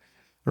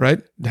 right?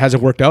 It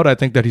hasn't worked out. I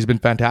think that he's been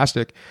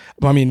fantastic.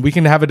 I mean, we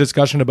can have a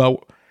discussion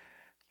about,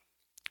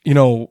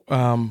 in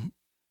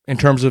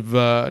terms of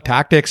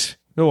tactics.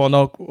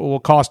 No,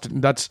 cost.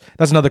 That's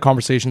another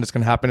conversation that's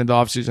going to happen in the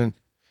offseason.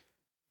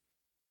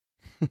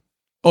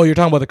 Oh, you're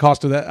talking about the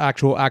cost of the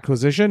actual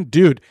acquisition?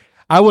 Dude,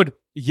 I would,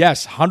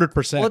 yes,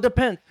 100%. Well, it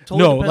depends.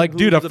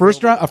 Dude,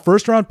 a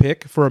first round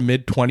pick for a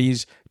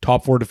mid-20s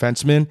top 4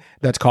 defenseman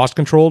that's cost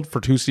controlled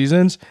for 2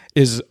 seasons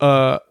is,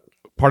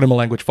 pardon my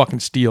language, fucking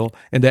steal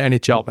in the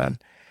NHL,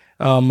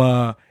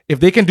 man. If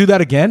they can do that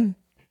again,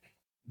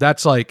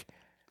 that's like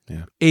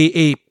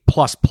A++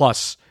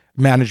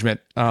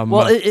 management.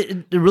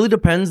 It really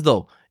depends,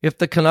 though. If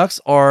the Canucks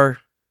are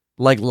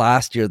like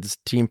last year, this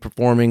team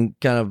performing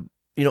kind of,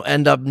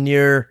 end up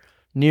near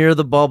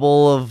the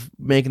bubble of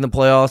making the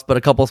playoffs, but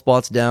a couple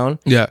spots down.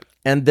 Yeah.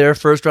 And their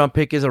first round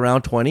pick is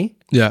around 20.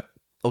 Yeah.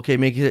 Okay,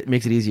 makes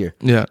it easier.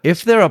 Yeah.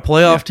 If they're a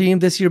playoff team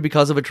this year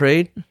because of a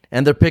trade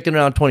and they're picking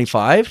around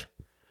 25,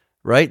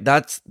 right?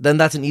 That's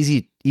an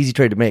easy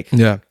trade to make.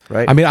 Yeah.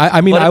 Right. I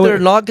mean, but if they're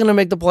not going to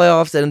make the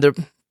playoffs and they're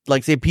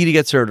like, say, Petey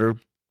gets hurt or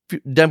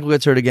Demko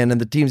gets hurt again,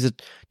 and the team's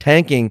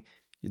tanking,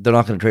 they're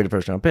not going to trade a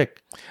first round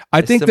pick.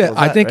 I think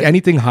right?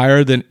 anything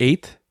higher than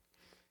 8th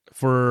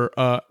for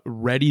a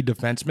ready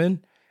defenseman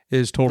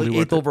is totally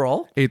worth 8th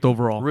overall. 8th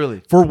overall,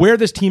 really, for where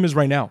this team is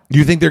right now. Do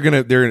you think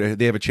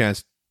they have a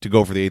chance to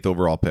go for the 8th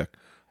overall pick?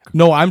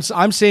 No,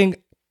 I'm saying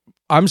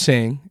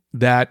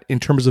that in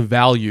terms of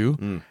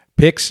value,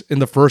 picks in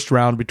the first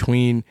round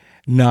between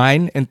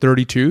 9 and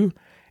 32.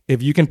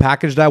 If you can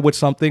package that with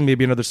something,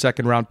 maybe another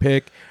second round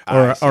pick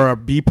or a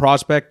B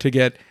prospect to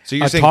get. So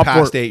you're saying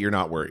past 8, you're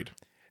not worried.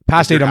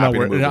 Past 8, I'm not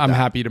worried. I'm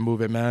happy to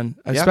move it, man.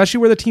 Yeah. Especially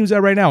where the team's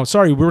at right now.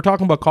 Sorry, we were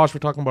talking about cost. We're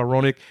talking about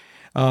Hronek.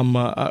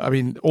 I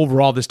mean,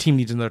 overall, this team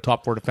needs another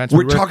top 4 defenseman.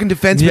 We're talking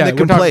defensemen that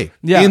can play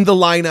in the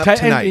lineup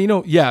tonight.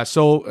 And,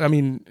 so I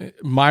mean,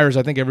 Myers,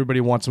 I think everybody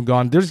wants him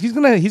gone. He's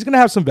gonna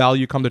have some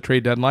value come the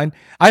trade deadline.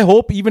 I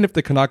hope even if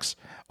the Canucks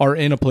are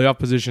in a playoff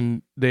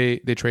position, they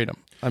trade him.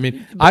 I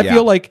mean, I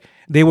feel like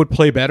they would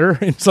play better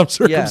in some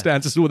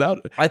circumstances without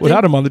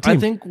him on the team. I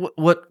think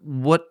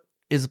what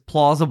is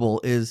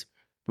plausible is,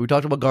 we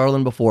talked about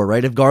Garland before,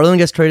 right? If Garland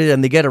gets traded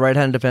and they get a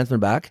right-handed defenseman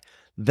back,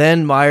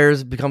 then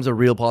Myers becomes a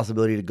real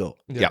possibility to go.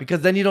 Yeah.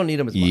 Because then you don't need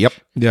him as much. Yep.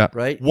 Yeah.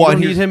 Right? You don't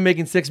need him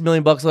making $6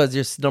 million as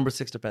your number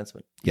 6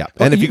 defenseman. Yeah.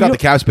 And if you got the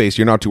cap space,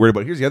 you're not too worried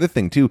about it. Here's the other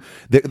thing, too.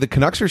 The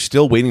Canucks are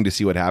still waiting to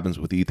see what happens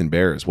with Ethan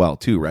Bear as well,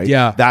 too, right?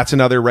 Yeah. That's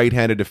another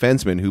right-handed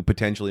defenseman who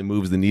potentially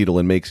moves the needle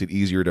and makes it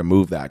easier to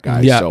move that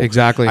guy. Yeah, so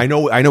exactly. I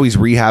know he's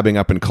rehabbing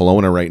up in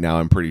Kelowna right now,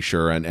 I'm pretty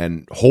sure,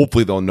 and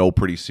hopefully they'll know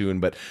pretty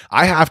soon. But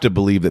I have to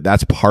believe that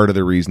that's part of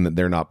the reason that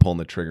they're not pulling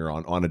the trigger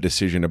on a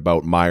decision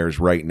about Myers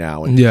right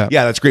now. And yeah,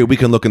 that's great. We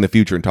can look in the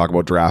future and talk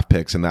about draft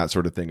picks and that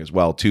sort of thing as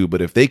well, too.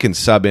 But if they can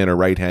sub in a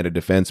right-handed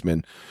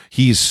defenseman,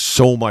 he's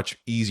so much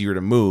easier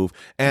to move,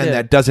 and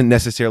that doesn't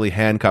necessarily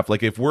handcuff.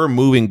 Like if we're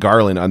moving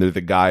Garland under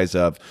the guise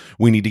of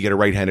we need to get a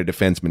right-handed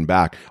defenseman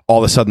back, all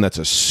of a sudden that's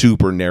a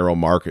super narrow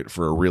market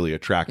for a really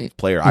attractive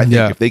player. I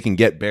think if they can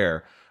get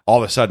Bear,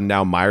 all of a sudden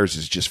now Myers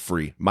is just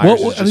free.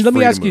 Let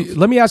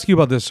me ask you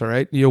about this. All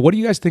right, what do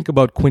you guys think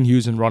about Quinn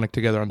Hughes and Hronek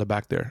together on the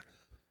back there?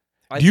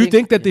 Do you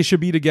think that they should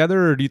be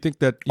together, or do you think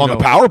that on the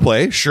power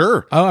play?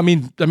 Sure. I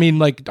mean,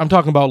 like I'm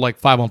talking about like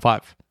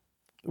 5-on-5.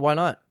 Why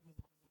not?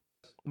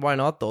 Why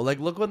not though? Like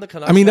look when the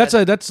Canucks. I mean, that's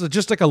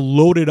just like a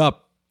loaded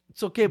up.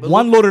 It's okay, but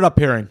loaded up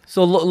pairing.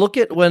 So look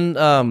at when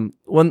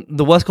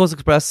the West Coast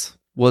Express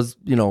was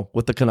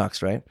with the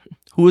Canucks, right?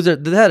 Who was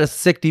it? They had a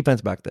sick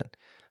defense back then.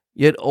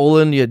 You had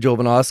Olin, you had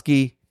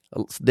Jovanovski.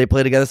 They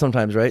play together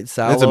sometimes, right?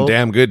 Salo. That's some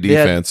damn good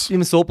defense.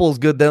 Even Sopel's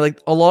good. Then like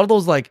a lot of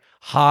those like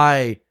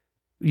high,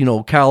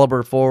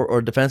 caliber forward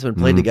or defensemen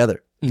play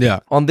together. Yeah.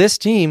 On this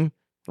team,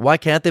 why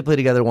can't they play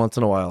together once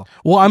in a while?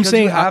 Well, I'm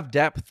saying you have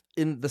depth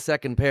in the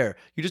second pair.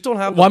 You just don't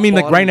have. Well, I mean,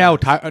 like right now,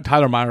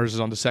 Tyler Myers is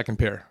on the second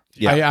pair.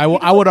 Yeah,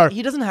 I would.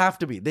 He doesn't have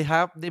to be. They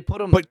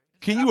put him. But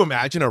can you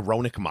imagine a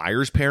Hronek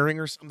Myers pairing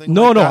or something?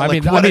 No,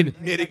 like no. that?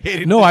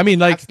 I mean,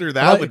 like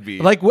that would be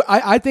like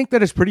I think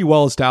that it's pretty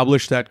well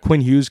established that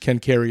Quinn Hughes can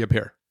carry a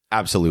pair.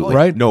 Absolutely,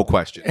 right? No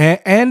question.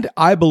 And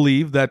I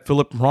believe that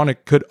Philip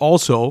Hronek could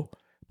also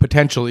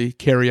potentially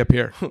carry a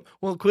pair.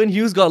 Well, Quinn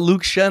Hughes got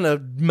Luke Shen a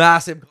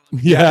massive.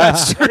 Yeah,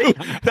 that's true.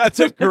 That's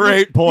a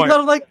great point. He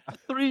got like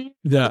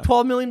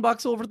 $12 million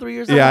over 3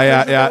 years.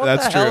 Yeah. What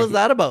that's the true. hell is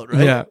that about?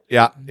 Right?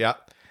 Yeah.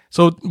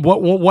 So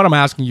what I'm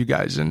asking you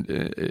guys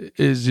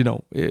is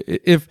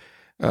if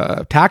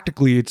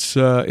tactically it's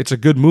a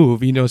good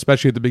move,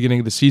 especially at the beginning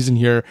of the season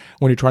here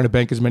when you're trying to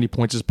bank as many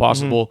points as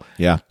possible.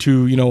 Yeah.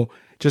 To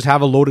just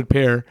have a loaded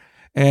pair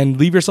and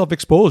leave yourself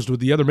exposed with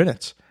the other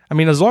minutes. I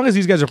mean, as long as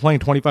these guys are playing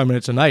 25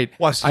 minutes a night,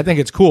 I think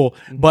it's cool.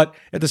 But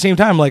at the same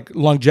time, like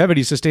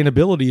longevity,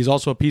 sustainability is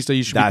also a piece that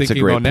you should be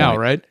thinking about now,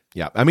 right?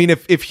 Yeah. I mean,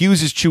 if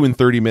Hughes is chewing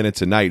 30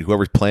 minutes a night,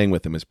 whoever's playing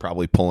with him is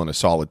probably pulling a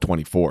solid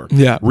 24.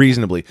 Yeah.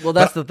 Reasonably. Well,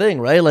 that's the thing,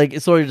 right?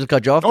 Like, sorry to just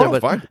cut you off there,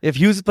 but fine. if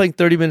Hughes is playing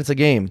 30 minutes a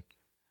game,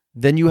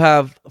 then you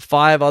have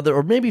 5 other,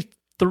 or maybe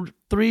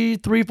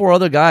 4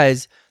 other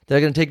guys they're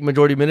going to take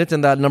majority minutes,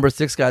 and that number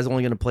 6 guy is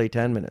only going to play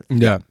 10 minutes.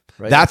 Yeah.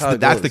 Right? That's how the it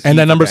that's goes. the key And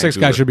that for number 6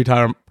 guy Vancouver. should be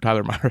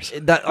Tyler Myers.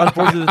 That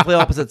unfortunately they play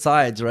opposite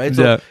sides, right?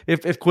 So Yeah.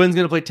 if Quinn's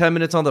going to play 10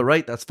 minutes on the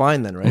right, that's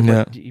fine then, right?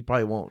 Yeah. But he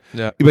probably won't.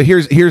 Yeah. But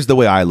here's the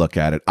way I look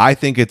at it. I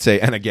think it's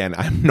and again,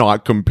 I'm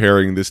not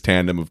comparing this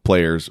tandem of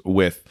players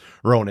with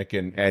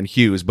Hronek and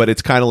Hughes, but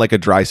it's kind of like a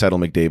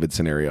Draisaitl McDavid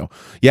scenario.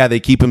 Yeah, they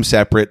keep them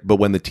separate, but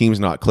when the team's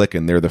not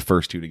clicking, they're the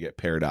first two to get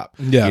paired up.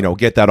 Yeah.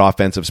 Get that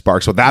offensive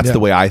spark. So that's the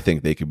way I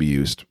think they could be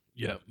used.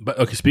 Yeah, but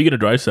okay. Speaking of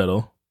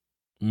Draisaitl,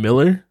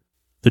 Miller,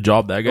 the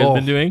job that guy's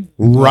been doing,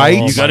 Right?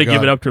 Oh you got to my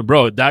give God. it up to him,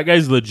 bro. That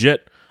guy's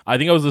legit. I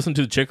think I was listening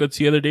to the Chicklets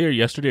the other day, or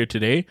yesterday, or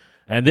today,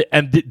 and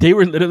they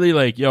were literally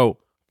like, "Yo,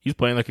 he's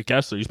playing like a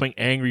Kessler. He's playing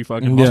angry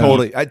fucking Yeah. hockey."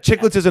 Totally.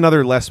 Chicklets is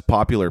another less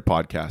popular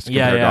podcast.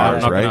 Yeah, compared to yeah. ours,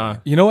 I'm not right?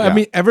 gonna- You know, Yeah. I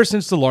mean, ever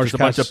since the Just a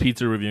bunch of Large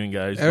pizza reviewing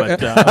guys, Eh,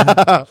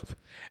 but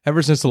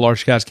Ever since the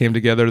Large Cast came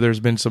together, there's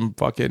been some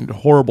fucking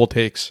horrible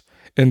takes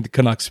in the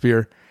Canucks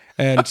sphere.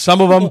 And some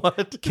of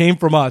them came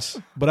from us.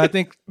 But I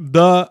think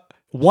the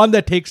one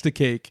that takes the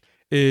cake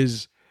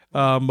is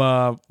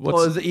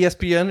what's Is it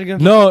ESPN again?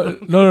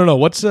 no.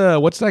 What's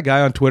that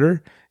guy on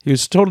Twitter? He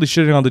was totally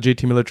shitting on the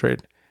JT Miller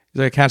trade.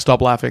 He's like, I can't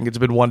stop laughing. It's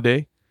been one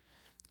day.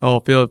 Oh,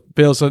 Phil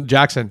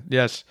Jackson,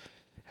 yes.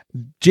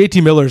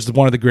 JT Miller is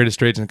one of the greatest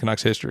trades in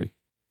Canucks history.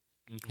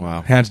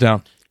 Wow. Hands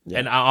down.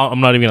 and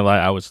I'm not even gonna lie,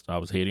 I was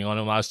hating on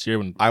him last year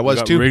when I was we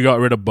got, too. We got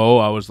rid of Bo.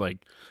 I was like,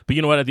 but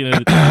you know what? At the end of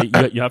the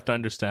day, you have to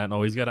understand.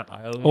 Oh, he's got an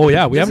island. Oh,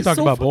 yeah. We This haven't is talked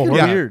so about Bo fucking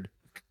Horvat. weird.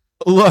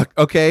 Look,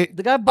 okay.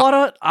 The guy bought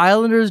an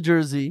Islanders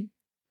jersey.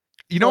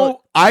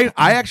 I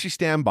actually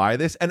stand by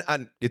this,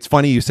 and it's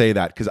funny you say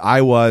that because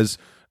I was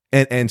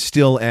and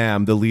still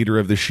am the leader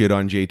of the shit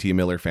on JT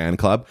Miller fan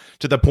club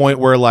to the point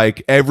where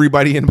like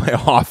everybody in my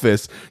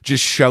office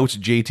just shouts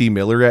JT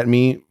Miller at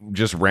me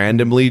just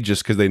randomly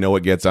just because they know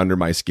it gets under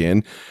my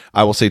skin.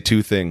 I will say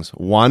two things.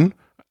 One,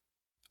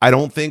 I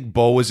don't think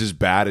Bo is as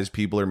bad as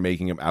people are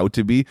making him out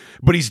to be,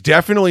 but he's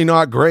definitely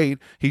not great.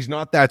 He's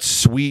not that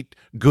sweet,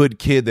 good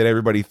kid that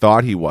everybody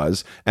thought he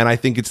was. And I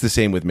think it's the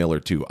same with Miller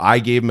too. I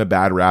gave him a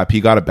bad rap.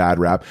 He got a bad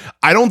rap.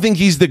 I don't think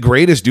he's the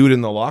greatest dude in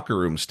the locker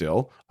room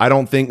still. I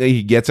don't think that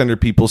he gets under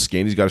people's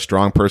skin. He's got a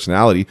strong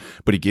personality,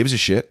 but he gives a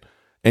shit.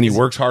 And he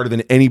works harder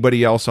than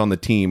anybody else on the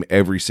team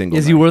every single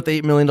Is night. he worth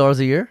 $8 million a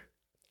year?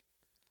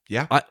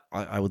 Yeah.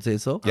 I would say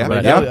so. Yeah,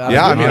 Right. yeah.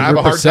 I mean, I have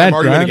a hard 100%, time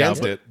arguing Grant.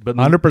 against it. But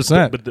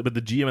 100%. But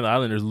the GM of the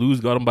Islanders, Lou's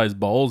got him by his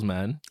balls,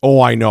 man.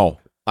 Oh, I know.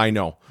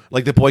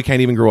 Like the boy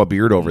can't even grow a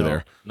beard over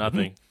there.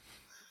 Nothing.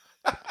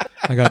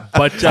 I got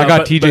But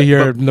TJ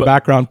here in the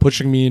background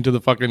pushing me into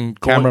the fucking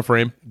camera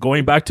frame.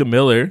 Going back to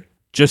Miller,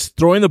 just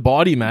throwing the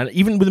body, man.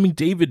 Even with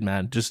McDavid,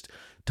 man, just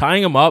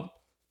tying him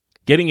up,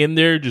 getting in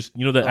there, just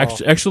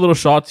the extra little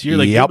shots here,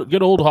 like Yep.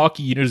 good old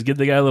hockey. Just give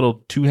the guy a little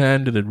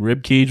 2-hand to the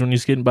rib cage when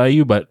he's getting by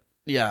you. But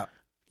Yeah.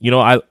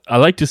 I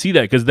like to see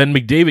that because then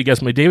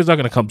McDavid's not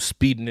going to come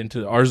speeding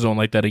into our zone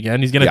like that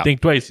again. He's going to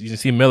think twice. He's going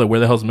to see Miller. Where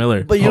the hell's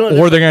Miller? But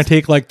Or they're going to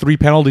take like 3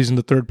 penalties in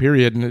the third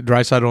period and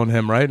Draisaitl on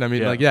him, right? I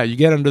mean, you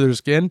get under their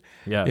skin.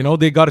 Yeah.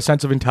 They got a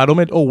sense of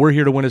entitlement. Oh, we're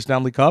here to win a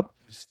Stanley Cup.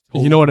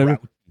 You know what I mean?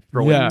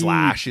 Throwing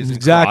flashes and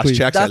Exactly. cross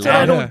checks. That's I what I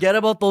love don't it. get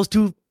about those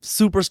two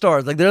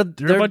superstars. Like they're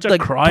They're a bunch of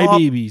like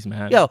crybabies,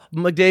 man. Yeah,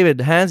 McDavid,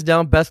 hands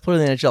down, best player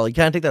in the NHL. You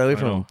can't take that away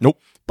from him. Nope.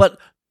 But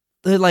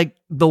like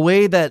the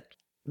way that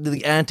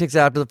the antics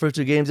after the first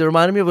 2 games, it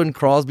reminded me of when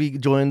Crosby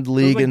joined the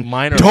league and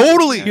minor.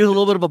 Totally. he was a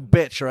little bit of a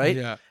bitch, right?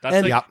 Yeah. That's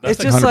And like- it's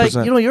that's just like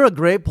 100%. you're a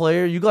great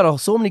player. You got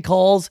so many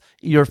calls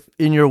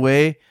in your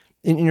way,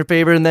 in your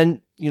favor, and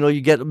then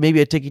you get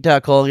maybe a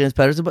ticky-tack call against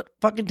Pettersson, but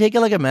fucking take it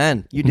like a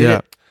man. You did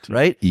it,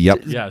 right?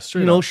 Yep. Yeah,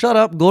 straight up. Shut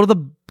up, go to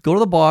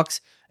the box,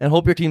 and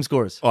hope your team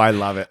scors. Oh, I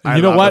love it.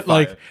 You know what?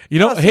 Like,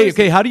 No, hey,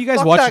 seriously. okay, how do you guys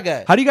Fuck watch that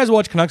guy. How do you guys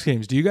watch Canucks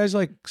games? Do you guys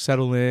like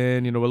settle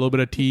in, a little bit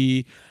of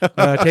tea,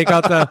 take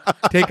out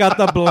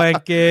the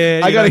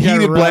blanket? I got a get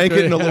heated wrapped blanket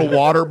in- and a little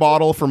water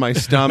bottle for my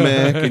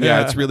stomach. And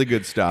yeah, it's really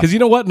good stuff. Because you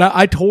know what? Now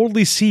I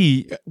totally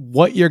see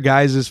what your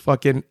guys'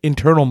 fucking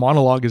internal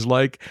monologue is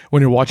like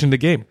when you're watching the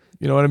game.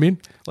 You know what I mean?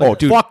 Like, Oh,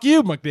 dude. fuck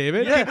you,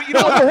 McDavid. Yeah, but you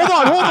know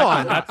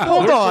what?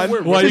 Hold on.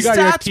 Well, To you got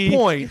your Sat's tea.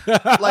 point,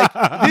 like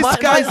this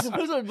guy's.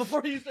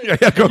 Before you say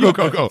Yeah,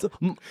 go.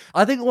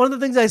 I think one of the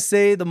things I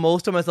say the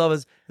most to myself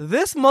is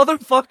this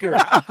motherfucker.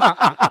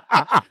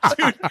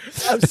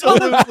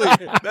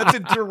 Absolutely. That's a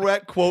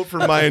direct quote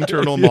from my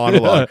internal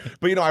monologue.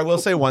 But I will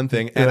say one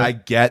thing, and I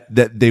get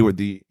that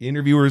the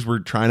interviewers were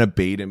trying to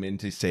bait him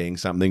into saying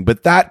something,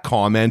 but that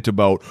comment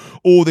about,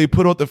 they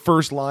put out the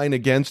first line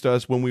against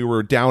us when we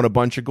were down a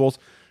bunch of goals.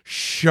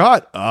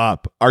 Shut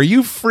up. Are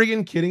you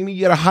friggin' kidding me?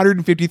 You had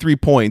 153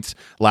 points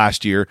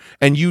last year,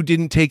 and you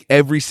didn't take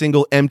every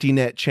single empty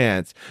net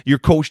chance. Your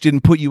coach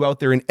didn't put you out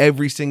there in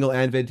every single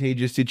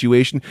advantageous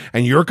situation,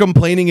 and you're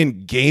complaining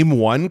in game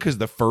 1 because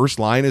the first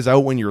line is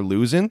out when you're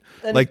losing?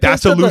 And Like, he's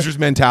that's a pissed at loser's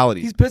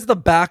mentality. He's pissed the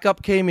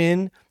backup came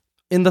in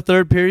the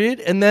third period,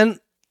 and then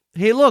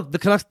hey, look, the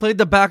Canucks played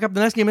the backup the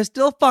next game and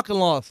still fucking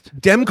lost.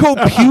 Demko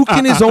puked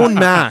in his own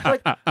mask.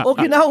 Like,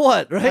 okay, now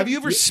what? Right? Have you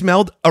ever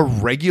smelled a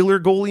regular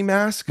goalie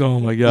mask? Oh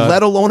my god!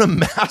 Let alone a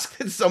mask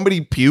that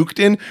somebody puked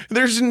in?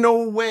 There's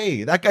no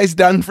way. That guy's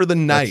done for the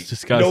night. That's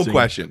disgusting. No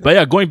question. But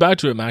yeah, going back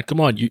to it, Matt, come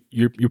on.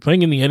 You're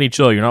playing in the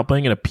NHL. You're not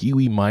playing in a Pee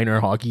Wee minor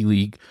hockey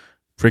league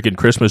freaking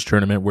Christmas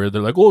tournament where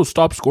they're like, oh,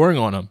 stop scoring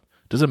on them.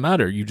 Doesn't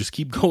matter. You just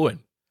keep going.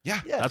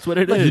 Yeah. That's what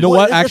it is. You know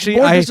what? It's Actually,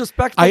 more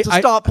disrespectful to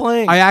stop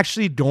playing. I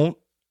actually don't.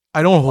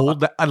 I don't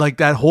hold that. I like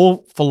that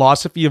whole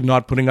philosophy of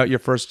not putting out your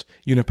first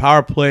unit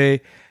power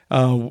play.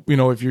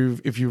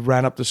 If you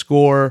ran up the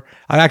score,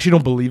 I actually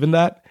don't believe in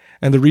that.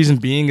 And the reason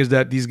being is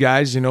that these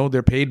guys,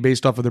 they're paid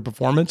based off of their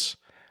performance,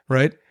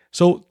 right?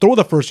 So throw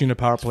the first unit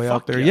power play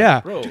out there. Yeah.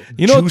 bro.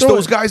 Juice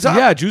those guys up.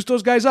 Yeah, juice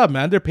those guys up,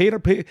 man. They're paid.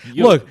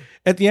 Look,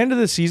 at the end of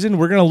the season,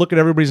 we're going to look at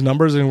everybody's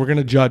numbers and we're going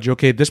to judge,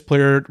 okay, this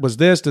player was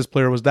this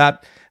player was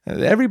that.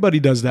 Everybody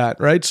does that,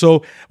 right?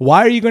 So why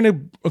are you going to,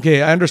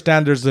 okay, I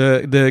understand there's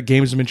the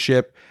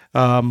gamesmanship,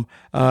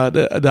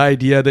 the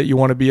idea that you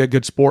want to be a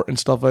good sport and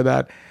stuff like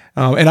that.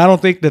 And I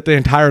don't think that the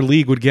entire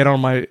league would get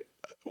on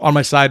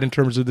my side in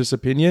terms of this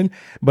opinion,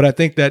 but I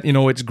think that,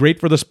 it's great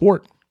for the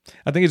sport.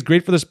 I think it's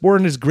great for the sport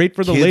and it's great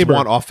for the Kids labor.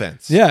 want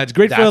offense. Yeah, it's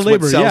great for the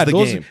labor. What sells Yeah, the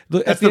game.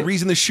 That's the the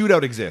reason the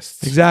shootout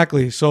exists.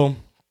 Exactly. So,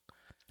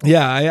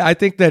 yeah, I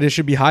think that it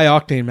should be high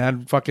octane,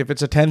 man. Fuck, if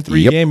it's a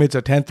 10-3 Yep. game, it's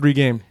a 10-3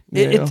 game.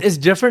 It's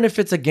different if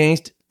it's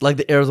against like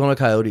the Arizona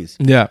Coyotes.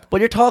 Yeah. But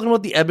you're talking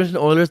about the Edmonton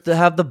Oilers that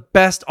have the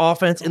best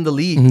offense in the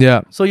league.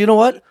 Yeah. So you know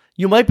what?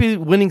 You might be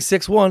winning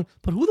 6-1,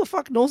 but who the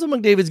fuck knows what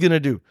McDavid's going to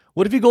do?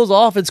 What if he goes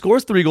off and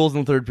scores 3 goals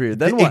in the third period?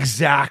 Then what?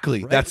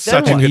 Exactly. That's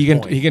Then such a what? good He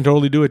point. can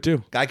totally do it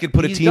too. Guy could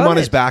put a He's team done on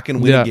his it. back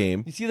and win Yeah. a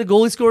game. You see the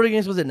goal he scored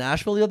against, was it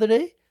Nashville the other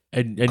day?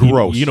 And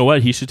Gross. You know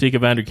what? He should take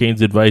Evander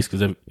Kane's advice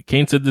because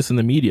Kane said this in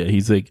the media.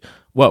 He's like,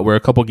 what, we're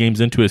a couple games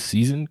into a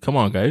season? Come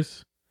on,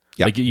 guys.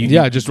 Yeah. Like,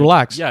 Just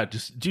relax. Yeah,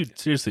 dude,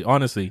 seriously,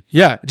 honestly.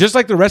 Yeah, just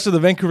like the rest of the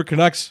Vancouver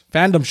Canucks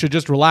fandom should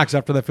just relax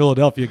after the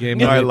Philadelphia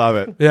game. I love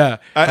it. Yeah,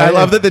 I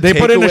love that they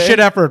put in a takeaway- shit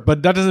effort,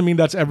 but that doesn't mean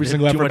that's every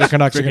single Too effort much the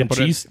Canucks are going freaking to put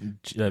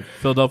in. cheese,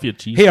 Philadelphia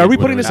cheese. Hey, are we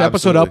putting this whatever.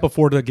 episode Absolutely. up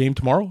before the game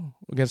tomorrow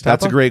against Tampa?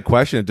 That's a great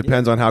question. It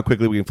depends on how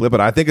quickly we can flip it.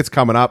 I think it's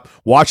coming up.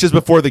 Watch this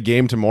before the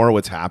game tomorrow.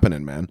 What's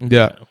happening, man?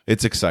 Yeah,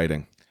 It's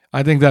exciting.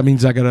 I think that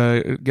means I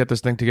gotta get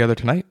this thing together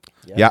tonight.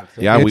 Yeah.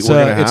 We're It's,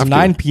 going to have it's to.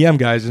 9 p.m.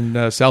 guys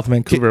in South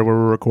Vancouver where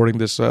we're recording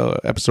this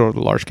episode of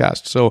the Large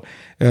Cast. So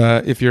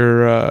if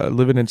you're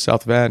living in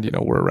South Van,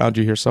 we're around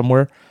you here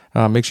somewhere.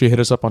 Make sure you hit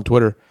us up on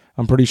Twitter.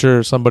 I'm pretty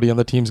sure somebody on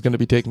the team is going to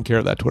be taking care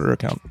of that Twitter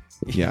account.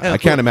 Yeah, I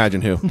can't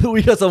imagine who.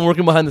 We got someone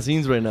working behind the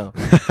scenes right now.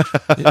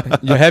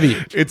 You're heavy.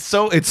 It's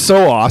so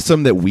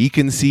awesome that we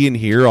can see and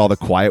hear all the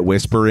quiet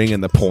whispering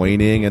and the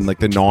pointing and like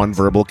the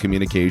non-verbal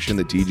communication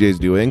that TJ is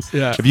doing.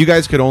 Yeah. If you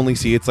guys could only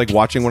see, it's like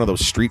watching one of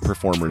those street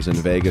performers in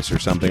Vegas or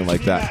something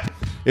like that.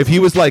 If he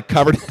was like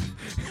covered,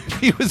 if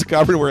he was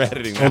covered, we're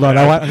editing. Hold on,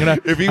 I'm gonna.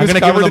 If he I'm was gonna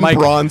give covered him the in mic.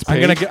 bronze I'm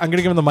paint. gonna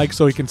give him the mic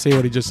so he can say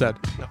what he just said.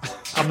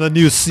 I'm the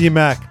new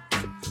C-Mac.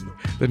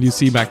 The new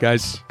C-Mac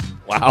guys.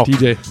 Wow.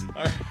 TJ.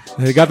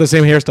 They got the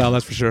same hairstyle,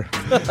 that's for sure.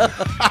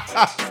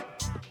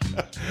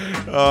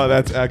 Oh,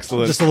 that's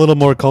excellent. Just a little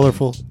more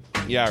colorful.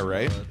 Yeah,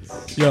 right.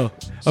 Yo.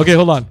 Okay,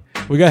 hold on.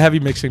 We got heavy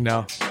mixing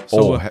now.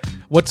 So Oh, he-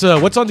 what's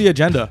on the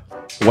agenda?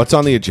 What's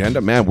on the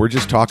agenda, man? We're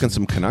just talking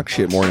some Canuck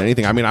shit more than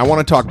anything. I mean, I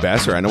want to talk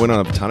Boeser. I know we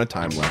don't have a ton of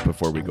time left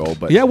before we go,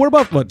 but Yeah, we're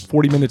about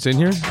 40 minutes in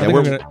here. I yeah, think we're,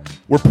 I'm gonna-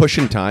 we're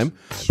pushing time.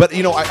 But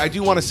I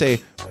do want to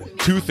say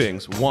two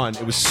things. One,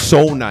 it was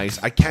so nice.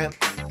 I can't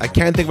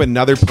think of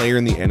another player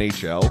in the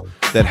NHL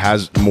that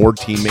has more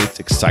teammates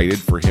excited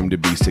for him to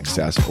be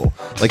successful.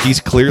 Like,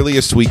 he's clearly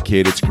a sweet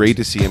kid. It's great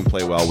to see him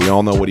play well. We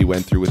all know what he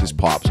went through with his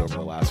pops over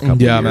the last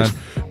couple Yeah, of years.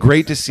 man.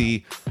 Great to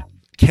see.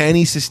 Can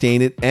he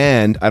sustain it?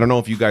 And I don't know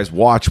if you guys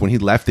watched when he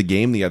left the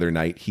game the other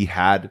night, he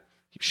had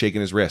shaken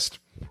his wrist.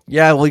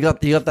 Yeah, well, you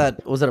got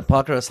that. Was it a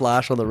puck or a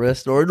slash on the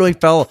wrist? Or no, he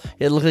fell.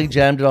 It looked like he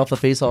jammed it off the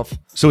face-off.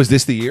 So is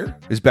this the year?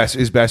 Is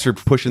Boeser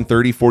pushing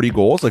 30, 40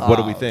 goals? Like, what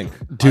do we think?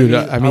 Dude,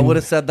 I would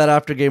have said that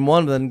after game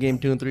 1, but then game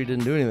 2 and 3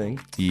 didn't do anything.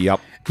 Yep.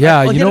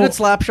 yeah, Well, he you had a know, good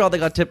slap shot that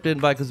got tipped in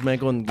by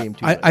Kuzmenko in game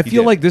 2. I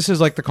feel did. like this is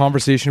like the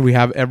conversation we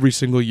have every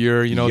single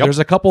year. Yep. There's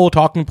a couple of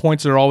talking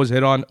points that are always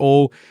hit on.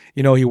 Oh,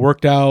 he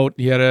worked out.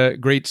 He had a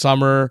great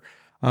summer.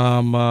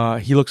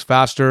 He looks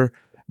faster,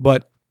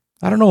 but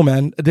I don't know,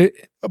 man.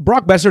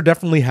 Brock Boeser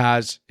definitely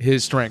has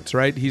his strengths,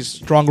 right? He's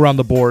strong around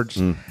the boards.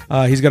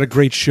 He's got a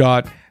great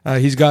shot.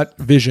 He's got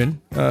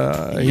vision.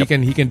 He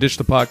can dish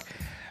the puck.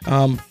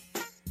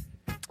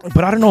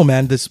 But I don't know,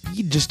 man. The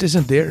speed just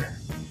isn't there,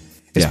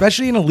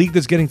 especially in a league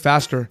that's getting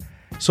faster.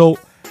 So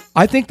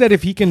I think that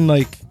if he can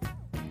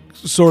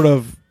sort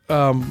of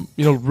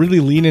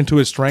really lean into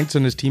his strengths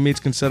and his teammates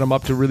can set him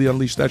up to really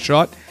unleash that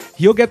shot,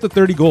 he'll get the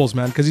 30 goals,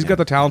 man, because he's got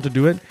the talent to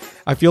do it.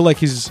 I feel like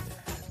he's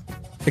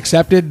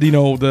accepted,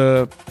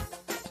 the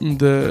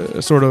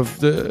sort of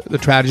the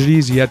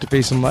tragedies he had to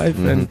face in life,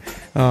 and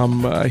I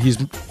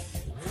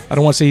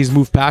don't want to say he's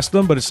moved past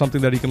them, but it's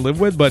something that he can live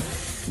with. But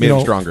Made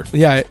him stronger.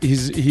 Yeah,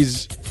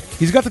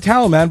 he's got the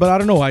talent, man. But I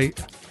don't know.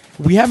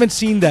 we haven't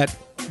seen that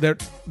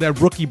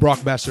rookie Brock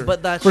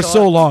Boeser for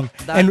so long.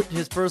 And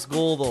his first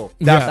goal though.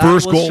 That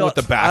first goal shot, with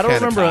the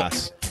backhand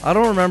pass. I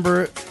don't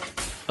remember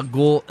a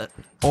goal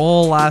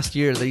all last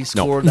year that he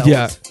scored. That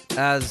was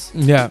as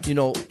he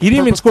didn't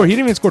even score. He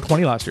didn't even score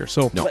 20 last year.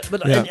 So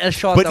but a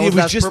shot. But that it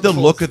was just the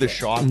purposeful. look of the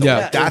shot. Though.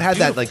 Yeah, That had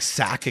that like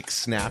Sakic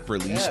snap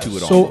release to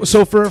it.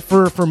 So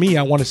for me,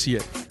 I want to see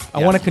it.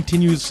 I want to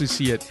continuously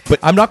see it. But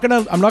I'm not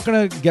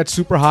gonna get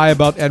super high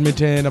about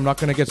Edmonton. I'm not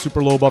gonna get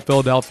super low about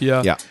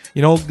Philadelphia. Yeah.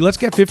 Let's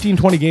get 15,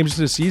 20 games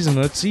into the season.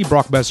 Let's see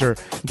Brock Boeser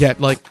get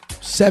like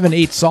 7,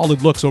 8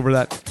 solid looks over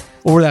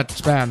that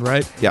span,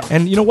 right? Yeah.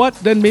 And you know what?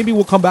 Then maybe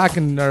we'll come back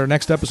in our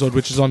next episode,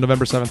 which is on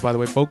November 7th, by the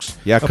way, folks.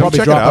 Yeah, I'll come probably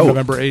check drop it out. on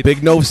November 8th.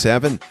 Big Nov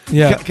 7.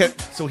 Yeah.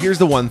 So here's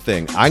the one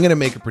thing. I'm going to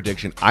make a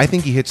prediction. I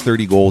think he hits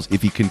 30 goals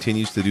if he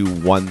continues to do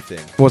one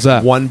thing. What's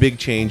that? One big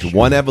change,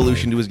 one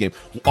evolution to his game.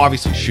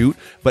 Obviously shoot,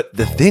 but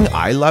the thing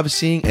I love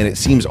seeing, and it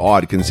seems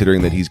odd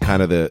considering that he's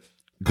kind of the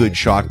good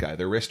shot guy,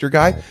 the wrister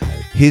guy,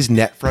 his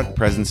net front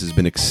presence has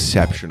been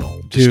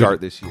exceptional to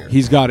start this year.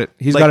 He's got it.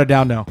 He's got it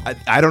down now.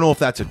 I don't know if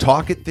that's a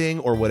Talkit thing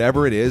or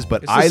whatever it is,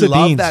 but I the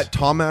love Sedins. that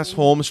Thomas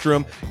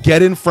Holmstrom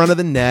get in front of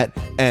the net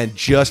and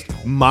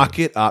just muck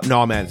it up.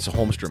 No, man, it's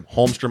Holmstrom.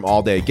 Holmstrom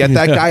all day. Get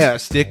that guy a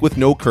stick with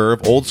no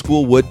curve, old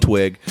school wood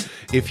twig.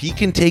 If he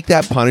can take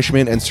that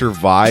punishment and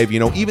survive,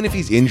 even if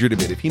he's injured a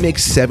bit, if he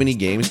makes 70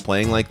 games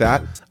playing like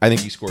that, I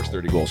think he scores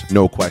 30 goals.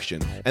 No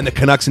question. And the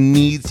Canucks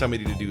need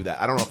somebody to do that.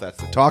 I don't know if that's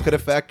the Talkit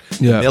effect,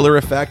 the Miller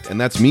effect,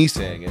 and that's me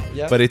saying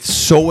it. But it's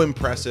so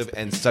impressive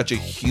and such a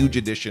huge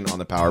addition on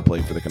the power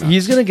play for the Canucks.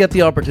 He's going to get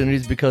the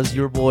opportunities because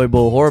your boy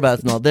Bo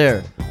Horvat's not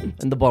there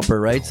in the bumper,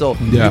 right? So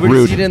you've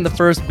already seen it in the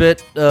first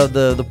bit of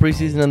the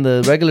preseason and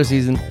the regular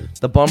season.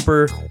 The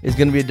bumper is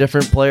going to be a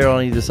different player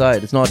on either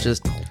side. It's not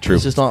just True.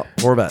 It's just not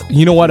Horvat.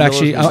 You know what?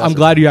 Actually, I'm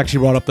glad you actually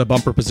brought up the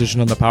bumper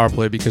position on the power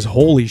play because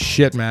holy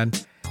shit, man.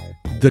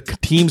 The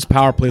team's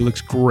power play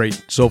looks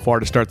great so far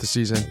to start the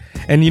season.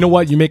 And you know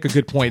what? You make a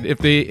good point. If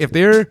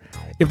they're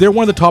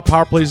one of the top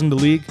power plays in the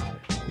league,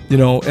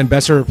 and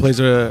Boeser plays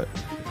a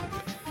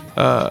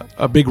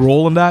big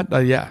role in that,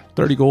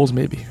 30 goals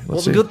maybe.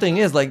 Let's see. The good thing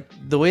is like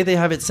the way they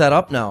have it set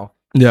up now.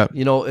 Yeah.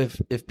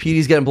 If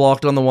Petey's getting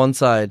blocked on the one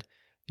side,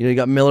 you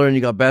got Miller and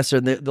you got Boeser,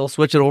 and they'll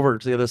switch it over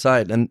to the other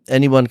side, and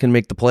anyone can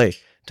make the play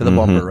to the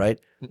bumper, right?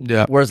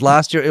 Yeah. Whereas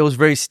last year it was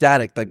very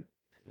static. Like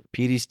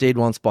Petey stayed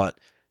one spot.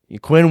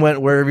 Quinn went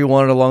wherever he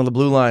wanted along the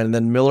blue line, and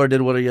then Miller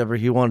did whatever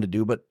he wanted to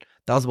do, but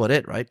that was about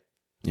it, right?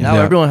 Now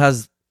everyone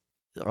has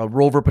a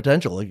rover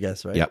potential, I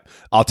guess, right? Yep.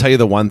 I'll tell you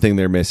the one thing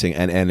they're missing,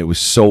 and it was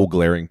so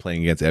glaring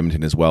playing against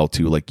Edmonton as well,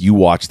 too. Like, you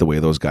watch the way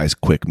those guys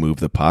quick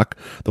move the puck,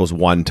 those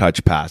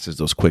one-touch passes,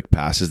 those quick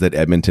passes that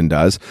Edmonton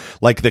does.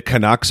 Like, the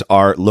Canucks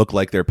look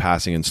like they're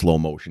passing in slow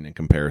motion in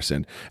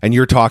comparison. And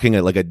you're talking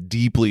like a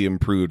deeply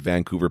improved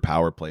Vancouver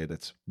power play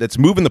that's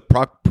moving the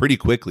puck pretty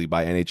quickly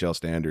by NHL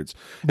standards.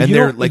 And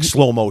they're like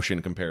slow motion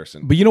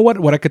comparison. But you know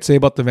what I could say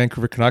about the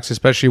Vancouver Canucks,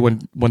 especially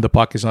when the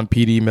puck is on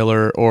Petey,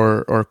 Miller,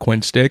 or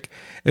Quinn stick,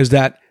 is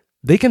that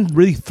they can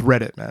really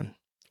thread it, man.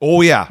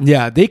 Oh yeah,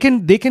 yeah. They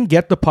can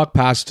get the puck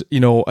past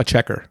a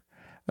checker,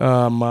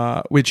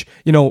 which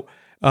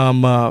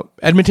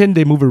Edmonton,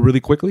 they move it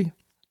really quickly,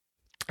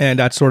 and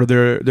that's sort of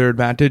their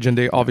advantage. And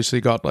they obviously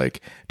got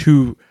like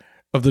two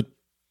of the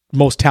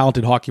most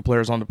talented hockey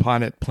players on the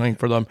planet playing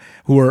for them,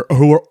 who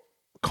are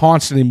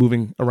constantly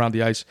moving around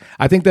the ice.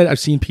 I think that I've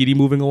seen Petey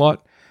moving a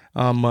lot.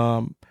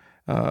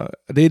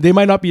 They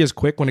might not be as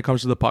quick when it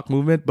comes to the puck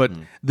movement, but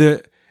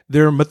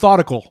they're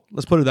methodical.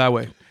 Let's put it that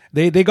way.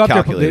 They got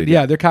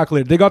calculated, they're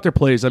calculated. They got their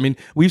plays. I mean,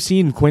 we've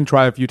seen Quinn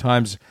try a few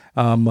times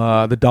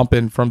the dump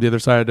in from the other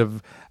side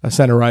of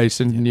center ice,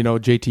 and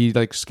JT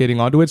like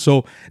skating onto it.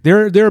 So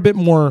they're a bit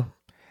more,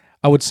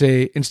 I would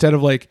say, instead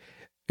of like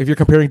if you're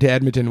comparing to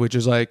Edmonton, which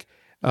is like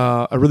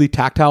a really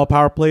tactile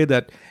power play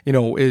that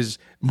is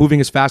moving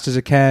as fast as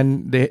it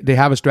can. They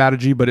have a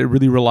strategy, but it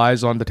really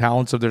relies on the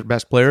talents of their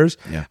best players.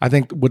 Yeah. I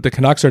think what the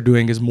Canucks are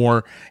doing is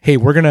more, hey,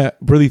 we're gonna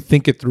really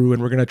think it through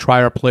and we're gonna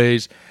try our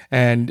plays.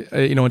 And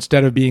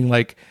instead of being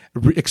like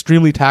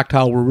extremely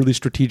tactile, we're really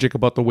strategic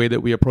about the way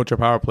that we approach our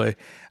power play.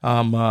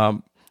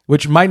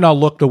 Which might not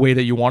look the way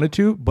that you want it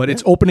to, but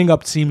it's opening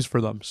up seams for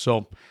them.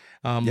 So,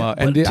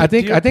 I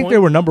think they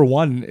were number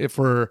one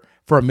for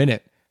a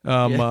minute.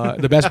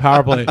 The best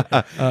power play.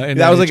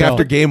 That was like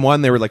after game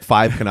one, there were like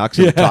 5 Canucks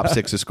in the top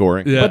 6 of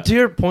scoring. Yeah. But to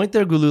your point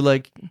there, Gulu,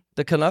 like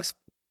the Canucks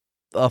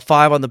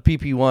 5 on the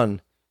PP1,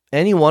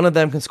 any one of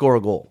them can score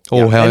a goal.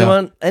 Oh, hell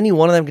yeah. Any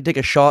one of them can take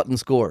a shot and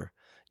score.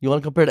 You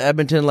want to compare to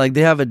Edmonton, like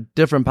they have a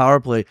different power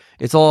play.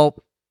 It's all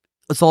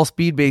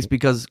speed based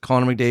because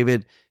Connor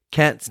McDavid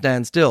can't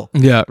stand still.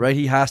 Yeah. Right?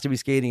 He has to be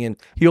skating and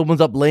he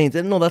opens up lanes.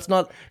 And no, that's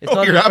not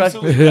not you're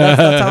absolutely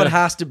that's how it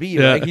has to be.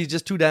 Yeah. Right? He's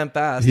just too damn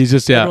fast.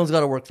 Everyone's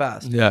got to work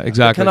fast. Yeah,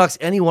 exactly. The Canucks,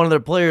 any one of their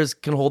players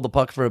can hold the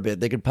puck for a bit.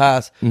 They can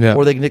pass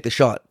or they can take the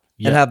shot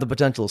and have the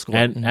potential to score.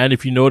 And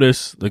if you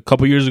notice, a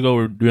couple years ago,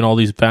 we were doing all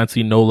these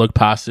fancy no-look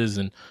passes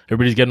and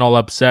everybody's getting all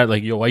upset.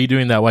 Like, yo, why are you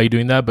doing that? Why are you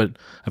doing that? But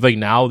I feel like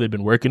now they've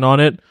been working on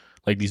it.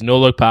 like these no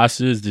look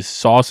passes, these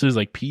sauces,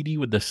 like Petey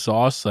with the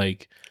sauce,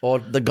 like. Oh,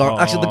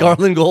 actually, the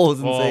Garland goal was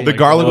insane. The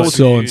Garland goal was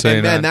so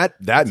insane. And man,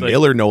 that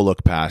Miller no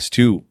look pass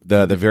too.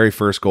 The very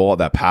first goal,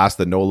 that pass,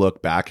 the no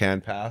look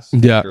backhand pass.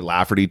 Yeah. After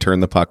Lafferty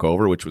turned the puck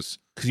over, which was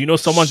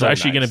because someone's so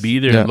actually going nice. to be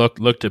there and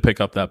look to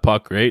pick up that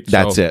puck, right?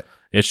 That's it.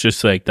 It's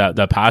just like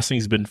that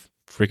passing's been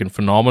freaking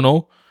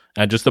phenomenal.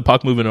 And just the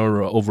puck moving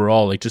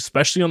overall, like just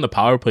especially on the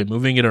power play,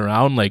 moving it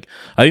around. Like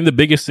I think the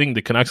biggest thing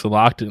the Canucks have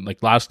locked in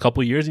like last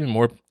couple of years, even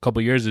more couple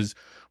of years, is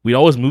we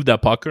always move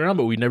that puck around,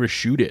 but we never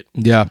shoot it.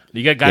 Yeah.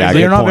 You got guys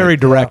They're not very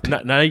direct.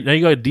 Now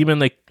you got a demon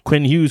like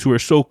Quinn Hughes who are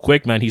so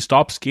quick, man. He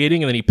stops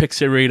skating and then he picks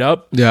it right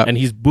up. Yeah. And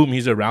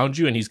he's around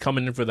you and he's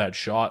coming in for that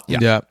shot.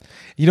 Yeah.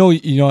 You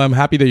know, I'm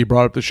happy that you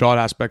brought up the shot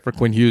aspect for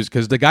Quinn Hughes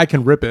because the guy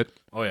can rip it.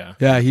 Oh yeah.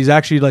 Yeah, he's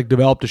actually like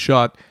developed a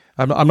shot.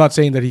 I'm not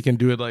saying that he can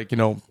do it like,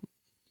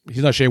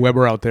 he's not Shea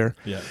Weber out there.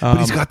 Yeah. But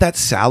he's got that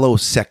sallow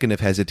second of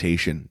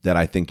hesitation that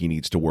I think he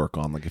needs to work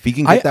on. Like if he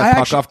can get that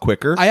puck off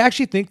quicker. I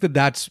actually think that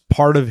that's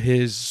part of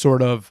his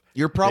sort of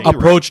You're probably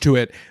approach to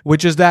it,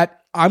 which is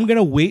that I'm going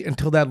to wait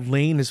until that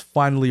lane is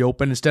finally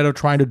open instead of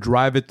trying to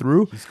drive it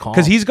through.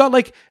 Because he's got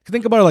like,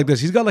 think about it like this.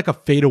 He's got like a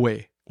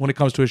fadeaway when it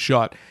comes to his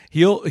shot.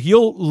 He'll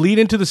lead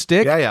into the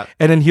stick. Yeah.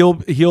 And then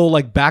he'll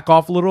like back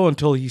off a little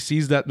until he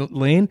sees that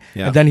lane.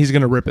 Yeah. And then he's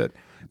going to rip it.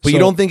 But you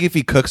don't think if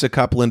he cooks a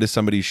couple into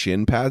somebody's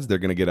shin pads, they're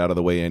going to get out of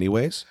the way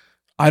anyways?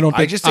 I don't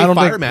think. I just say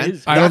fire,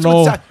 man. I don't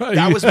know.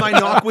 That was my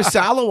knock with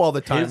Salo all the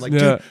time. Like,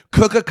 dude,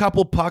 cook a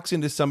couple pucks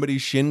into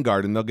somebody's shin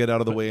guard and they'll get out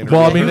of the way.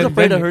 Well, I mean, He's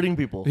afraid of hurting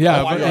people.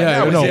 Yeah,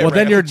 Well,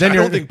 then you're. I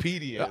don't think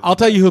Petey is. I'll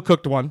tell you who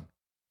cooked one.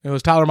 It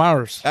was Tyler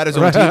Myers. At his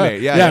own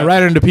teammate. Yeah.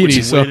 right into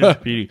Petey. So,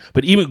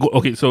 but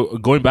even so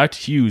going back to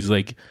Hughes,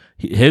 like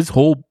his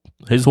whole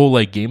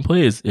like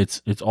gameplay is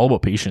it's all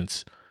about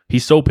patience.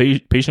 He's so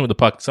patient with the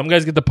puck. Some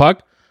guys get the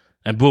puck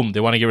and boom, they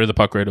want to get rid of the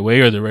puck right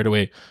away, or they right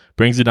away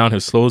brings it down. He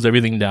slows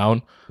everything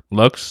down,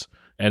 looks,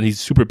 and he's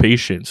super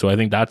patient. So I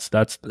think that's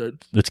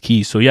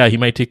key. So yeah, he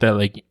might take that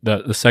like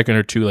the second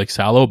or two like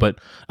Salo, but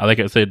like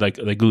I said, like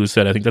Gulu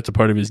said, I think that's a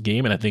part of his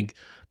game, and I think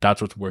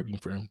that's what's working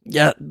for him.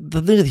 Yeah,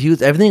 the thing with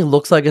Hughes, everything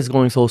looks like it's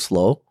going so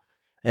slow,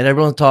 and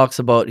everyone talks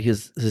about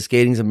his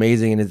skating's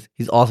amazing and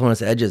he's awesome on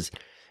his edges.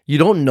 You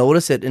don't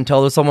notice it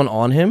until there's someone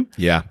on him.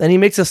 Yeah. And he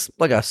makes a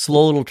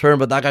slow little turn,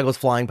 but that guy goes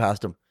flying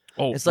past him.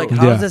 Oh, it's like,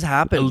 how does this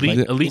happen?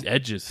 Elite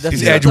edges.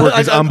 His edge work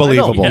is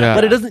unbelievable. Yeah.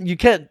 But it doesn't. You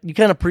can't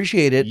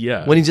appreciate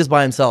it when he's just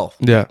by himself.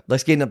 Yeah, like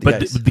skating up the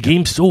ice. But the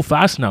game's so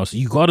fast now, so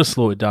you got to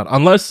slow it down.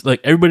 Unless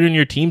like everybody in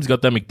your team's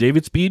got that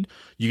McDavid speed,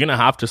 you're gonna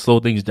have to slow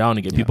things down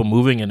and get people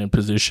moving and in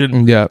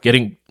position. Yeah,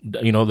 getting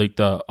like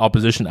the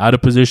opposition out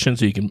of position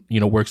so you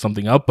can work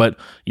something out. But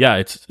yeah,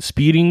 it's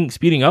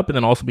speeding up and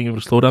then also being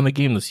able to slow down the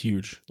game. That's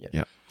huge.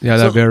 Yeah,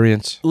 that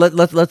variance.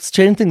 Let's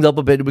change things up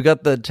a bit. We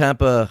got the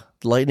Tampa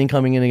Lightning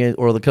coming in again,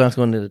 or the Canucks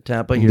going to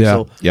Tampa here.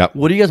 Yeah. So,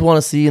 what do you guys want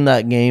to see in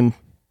that game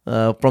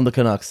from the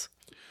Canucks?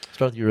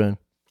 Start with you, Ryan.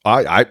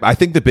 I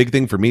think the big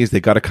thing for me is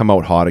they got to come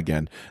out hot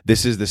again.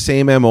 This is the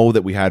same MO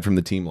that we had from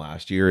the team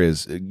last year.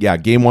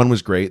 Game 1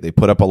 was great. They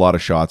put up a lot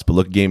of shots, but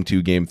look, game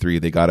 2, game 3,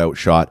 they got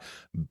outshot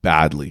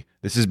badly.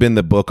 This has been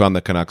the book on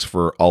the Canucks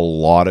for a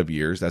lot of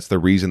years. That's the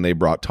reason they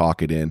brought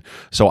Tocchet in.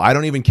 So I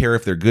don't even care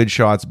if they're good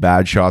shots,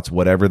 bad shots,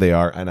 whatever they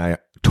are. And I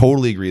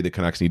totally agree the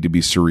Canucks need to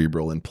be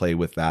cerebral and play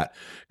with that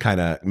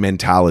kind of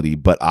mentality.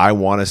 But I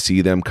want to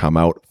see them come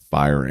out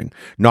firing,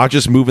 not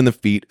just moving the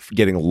feet,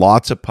 getting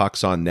lots of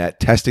pucks on net,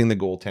 testing the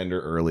goaltender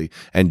early,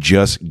 and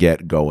just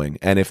get going.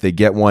 And if they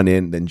get one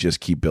in, then just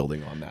keep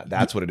building on that.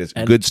 That's what it is.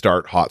 Good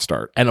start, hot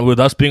start. And with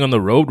us being on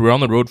the road, we're on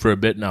the road for a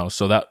bit now.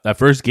 So that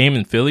first game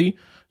in Philly,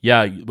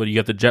 but you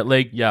get the jet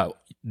lag. Yeah,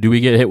 do we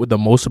get hit with the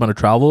most amount of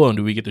travel, and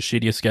do we get the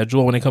shittiest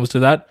schedule when it comes to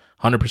that?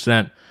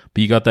 100%.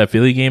 But you got that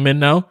Philly game in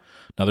now.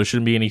 Now there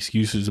shouldn't be any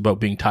excuses about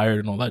being tired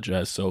and all that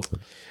jazz. So,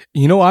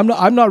 I'm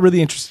not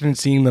really interested in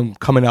seeing them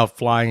coming out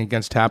flying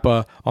against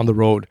Tampa on the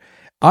road.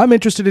 I'm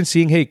interested in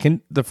seeing, hey,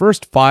 can the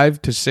first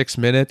 5 to 6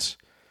 minutes,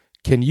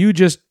 can you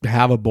just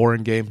have a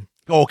boring game?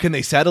 Oh, can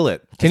they settle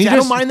it? I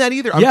don't mind that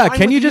either.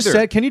 Can you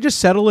just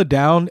settle it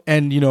down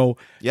and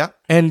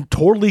and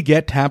totally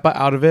get Tampa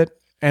out of it,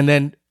 and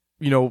then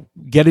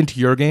get into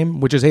your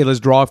game, which is, hey, let's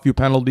draw a few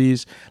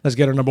penalties. Let's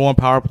get our number one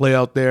power play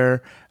out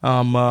there.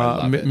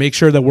 Make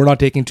sure that we're not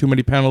taking too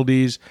many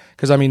penalties,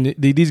 because I mean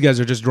these guys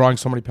are just drawing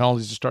so many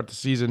penalties to start the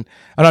season.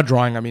 I'm not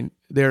drawing. I mean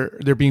they're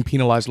being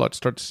penalized a lot to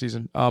start the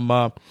season,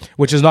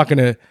 which is not going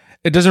to.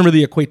 It doesn't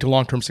really equate to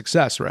long-term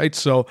success, right?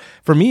 So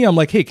for me, I'm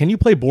like, hey, can you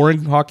play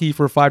boring hockey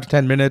for 5 to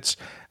 10 minutes?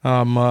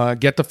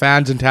 Get the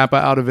fans in Tampa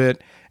out of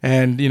it,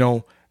 and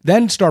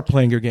then start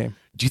playing your game.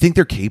 Do you think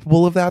they're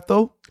capable of that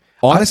though?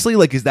 Honestly,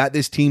 is that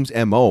this team's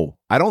MO?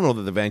 I don't know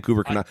that the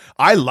Vancouver Canucks.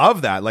 I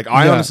love that.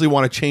 I honestly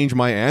want to change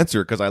my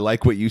answer because I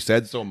like what you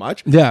said so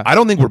much. Yeah. I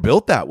don't think we're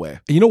built that way.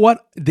 You know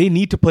what? They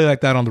need to play like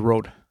that on the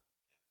road,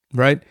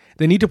 right?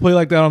 They need to play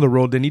like that on the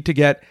road. They need to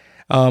get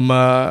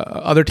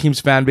other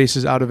teams' fan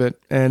bases out of it.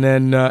 And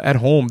then at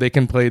home, they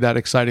can play that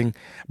exciting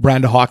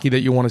brand of hockey that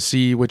you want to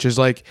see, which is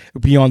like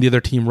beyond the other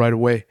team right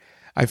away.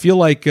 I feel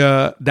like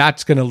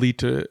that's going to lead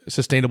to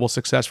sustainable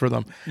success for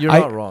them. You're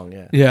not wrong.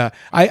 Yeah. Yeah.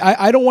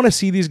 I don't want to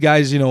see these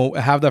guys,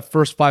 have that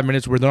first 5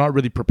 minutes where they're not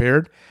really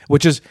prepared,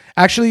 which is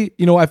actually,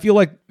 I feel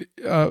like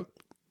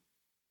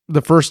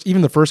the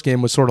first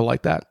game was sort of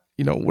like that,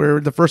 where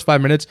the first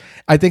 5 minutes,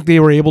 I think they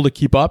were able to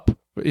keep up,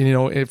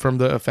 from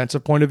the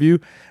offensive point of view,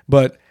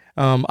 but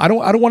I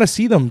don't want to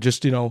see them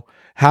just,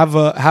 have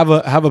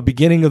a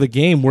beginning of the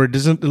game where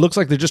it looks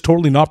like they're just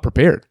totally not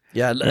prepared.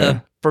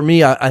 Yeah. For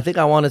me, I think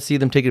I want to see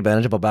them take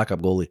advantage of a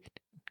backup goalie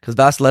because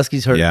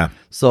Vasilevsky's hurt. Yeah.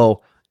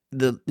 So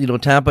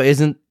Tampa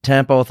isn't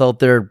Tampa without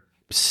their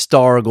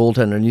star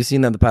goaltender, and you've seen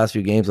that in the past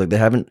few games. Like they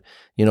haven't,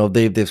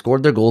 they've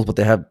scored their goals, but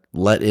they have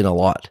let in a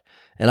lot.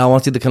 And I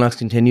want to see the Canucks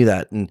continue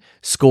that and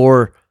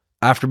score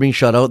after being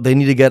shut out. They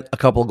need to get a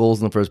couple of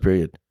goals in the first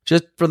period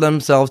just for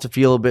themselves to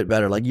feel a bit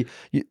better. Like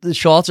the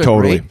shots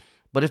are great.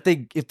 But if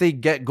they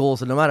get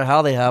goals, and no matter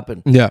how they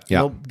happen, get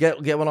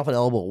one off an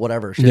elbow,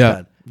 whatever. Shit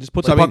bad. Just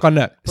put the puck on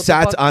net.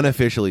 Sat's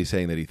unofficially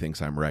saying that he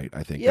thinks I'm right.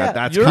 I think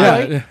that's you're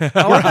right. We're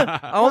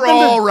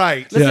all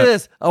right. Listen to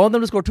this. I want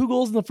them to score 2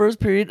 goals in the first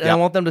period, and I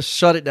want them to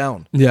shut it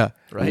down. Yeah.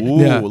 Right.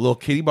 Ooh, a little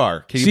kitty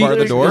bar at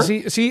the door.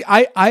 See,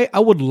 I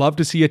would love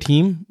to see a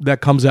team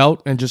that comes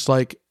out and just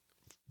like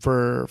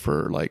for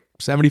like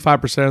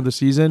 75% of the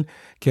season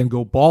can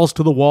go balls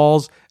to the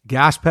walls,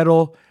 gas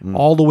pedal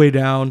all the way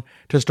down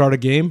to start a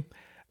game.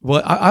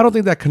 Well, I don't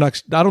think that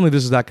Canucks. I don't think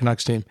this is that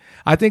Canucks team.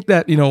 I think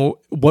that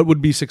what would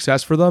be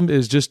success for them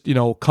is just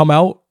come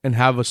out and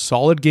have a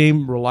solid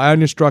game, rely on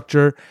your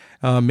structure,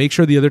 make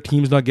sure the other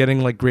team's not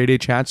getting like grade A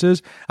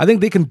chances. I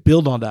think they can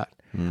build on that.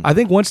 I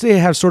think once they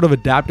have sort of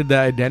adapted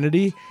that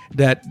identity,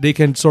 that they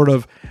can sort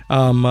of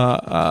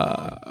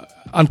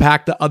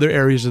unpack the other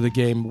areas of the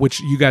game, which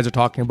you guys are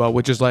talking about,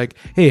 which is like,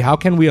 hey, how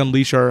can we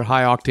unleash our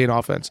high octane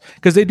offense?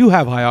 Because they do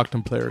have high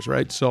octane players,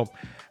 right? So,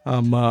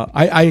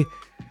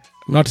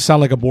 not to sound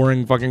like a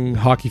boring fucking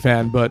hockey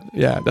fan, but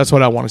yeah, that's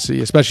what I want to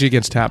see, especially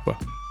against Tampa.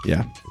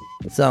 Yeah.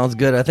 Sounds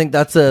good. I think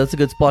that's a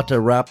good spot to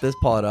wrap this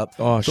pod up.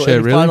 Oh, so shit,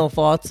 any really? final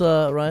thoughts,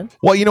 Ryan?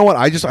 Well, you know what?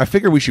 I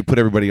figure we should put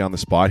everybody on the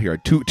spot here.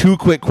 Two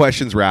quick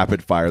questions,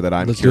 rapid fire, that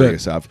I'm Let's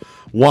curious of.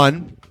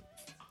 One,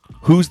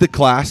 who's the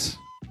class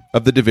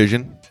of the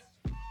division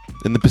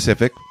in the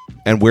Pacific,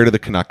 and where do the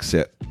Canucks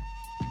sit?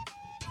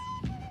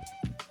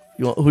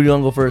 Who do you want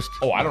to go first?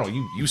 Oh, I don't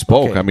know. You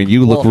spoke. Okay. I mean,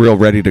 you look real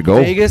ready to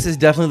go. Vegas is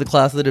definitely the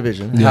class of the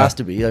division. It has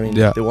to be. I mean,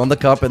 they won the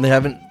cup and they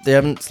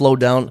haven't slowed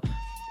down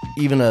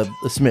even a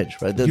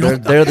smidge, right?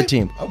 They're the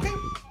team. Okay.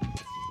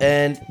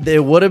 And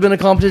there would have been a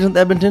competition with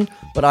Edmonton,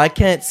 but I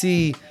can't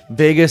see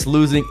Vegas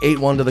losing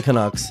 8-1 to the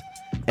Canucks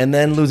and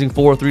then losing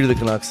 4-3 to the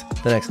Canucks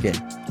the next game.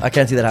 I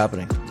can't see that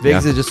happening.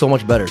 Vegas is just so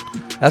much better.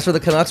 As for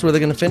the Canucks, where they're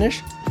going to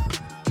finish,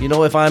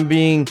 if I'm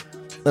being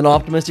an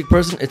optimistic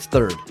person, it's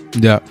third.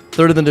 Yeah.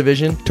 Third in the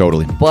division.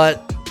 Totally.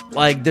 But,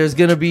 there's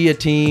going to be a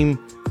team,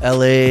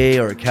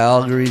 LA or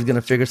Calgary is going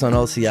to figure something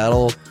out,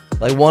 Seattle.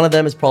 One of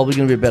them is probably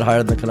going to be a bit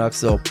higher than the Canucks.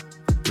 So,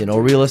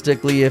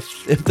 realistically,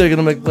 if they're going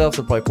to make playoffs,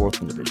 they're probably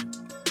fourth in the division.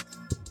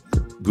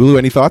 Gulu,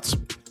 any thoughts?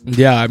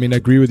 Yeah, I mean, I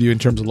agree with you in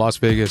terms of Las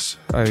Vegas.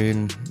 I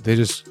mean, they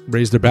just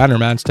raised their banner,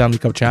 man. Stanley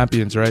Cup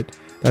champions, right?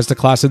 That's the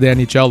class of the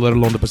NHL, let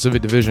alone the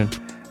Pacific Division.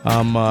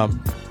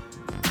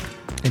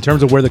 In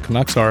terms of where the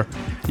Canucks are,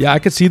 I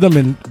could see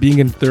them being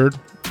in third.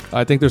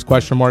 I think there's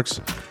question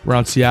marks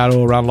around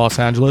Seattle, around Los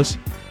Angeles,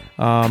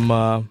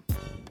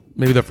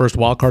 maybe the first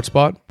wild card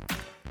spot.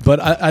 But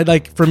I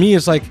for me,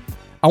 it's like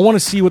I want to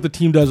see what the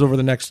team does over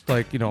the next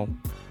 30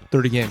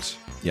 games.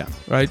 Yeah.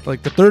 Right.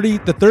 Like the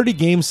 30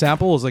 game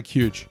sample is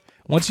huge.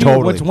 Once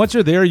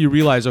you're there, you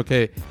realize,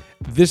 okay,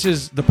 this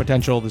is the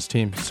potential of this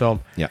team. So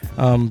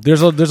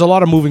there's a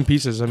lot of moving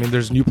pieces. I mean,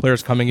 there's new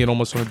players coming in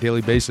almost on a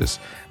daily basis.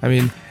 I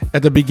mean,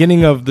 at the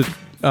beginning of the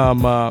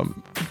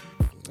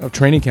of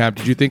training camp,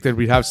 did you think that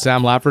we'd have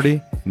Sam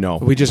Lafferty? No.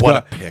 We just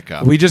got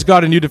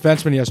a new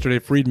defenseman yesterday,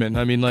 Friedman.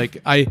 I mean,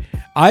 I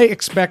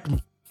expect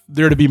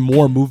there to be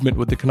more movement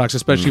with the Canucks,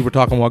 especially we're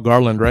talking about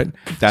Garland, right?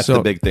 That's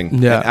the big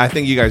thing. Yeah. And I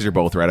think you guys are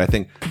both right. I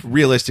think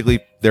realistically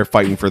they're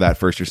fighting for that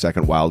first or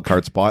second wild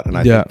card spot, and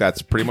I think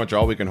that's pretty much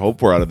all we can hope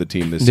for out of the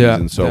team this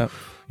season. So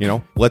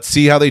let's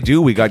see how they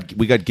do. We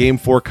got game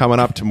 4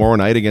 coming up tomorrow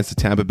night against the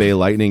Tampa Bay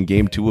Lightning,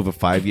 game 2 of a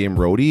 5-game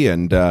roadie,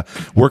 and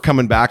we're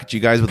coming back at you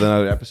guys with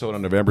another episode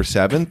on November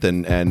 7th,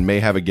 and may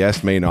have a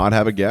guest, may not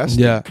have a guest.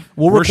 Yeah.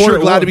 We're sure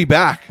glad to be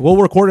back. We'll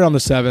record it on the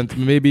 7th.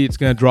 Maybe it's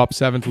going to drop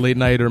 7th late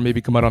night, or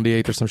maybe come out on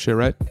the 8th or some shit,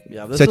 right?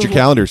 Yeah. Set your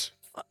calendars.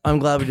 I'm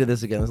glad we did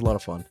this again. It was a lot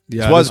of fun.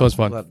 Yeah, this was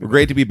fun. We're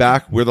great to be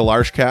back. We're the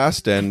Larsh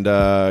Cast, and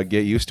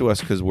get used to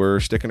us because we're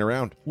sticking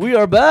around. We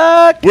are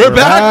back. We're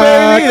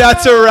back, baby.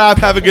 That's a wrap.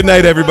 Have a good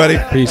night, everybody.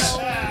 Peace.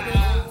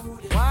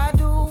 Why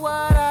do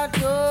what I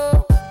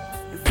do?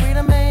 Your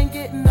freedom ain't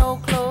getting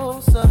no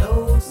closer.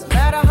 No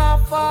matter how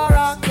far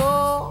I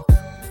go,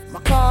 my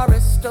car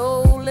is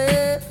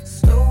stolen.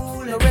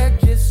 No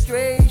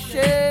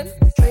registration.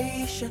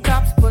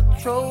 Cops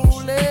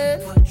patrolling.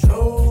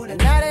 And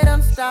now they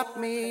done stop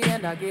me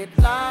and I get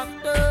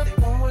locked up.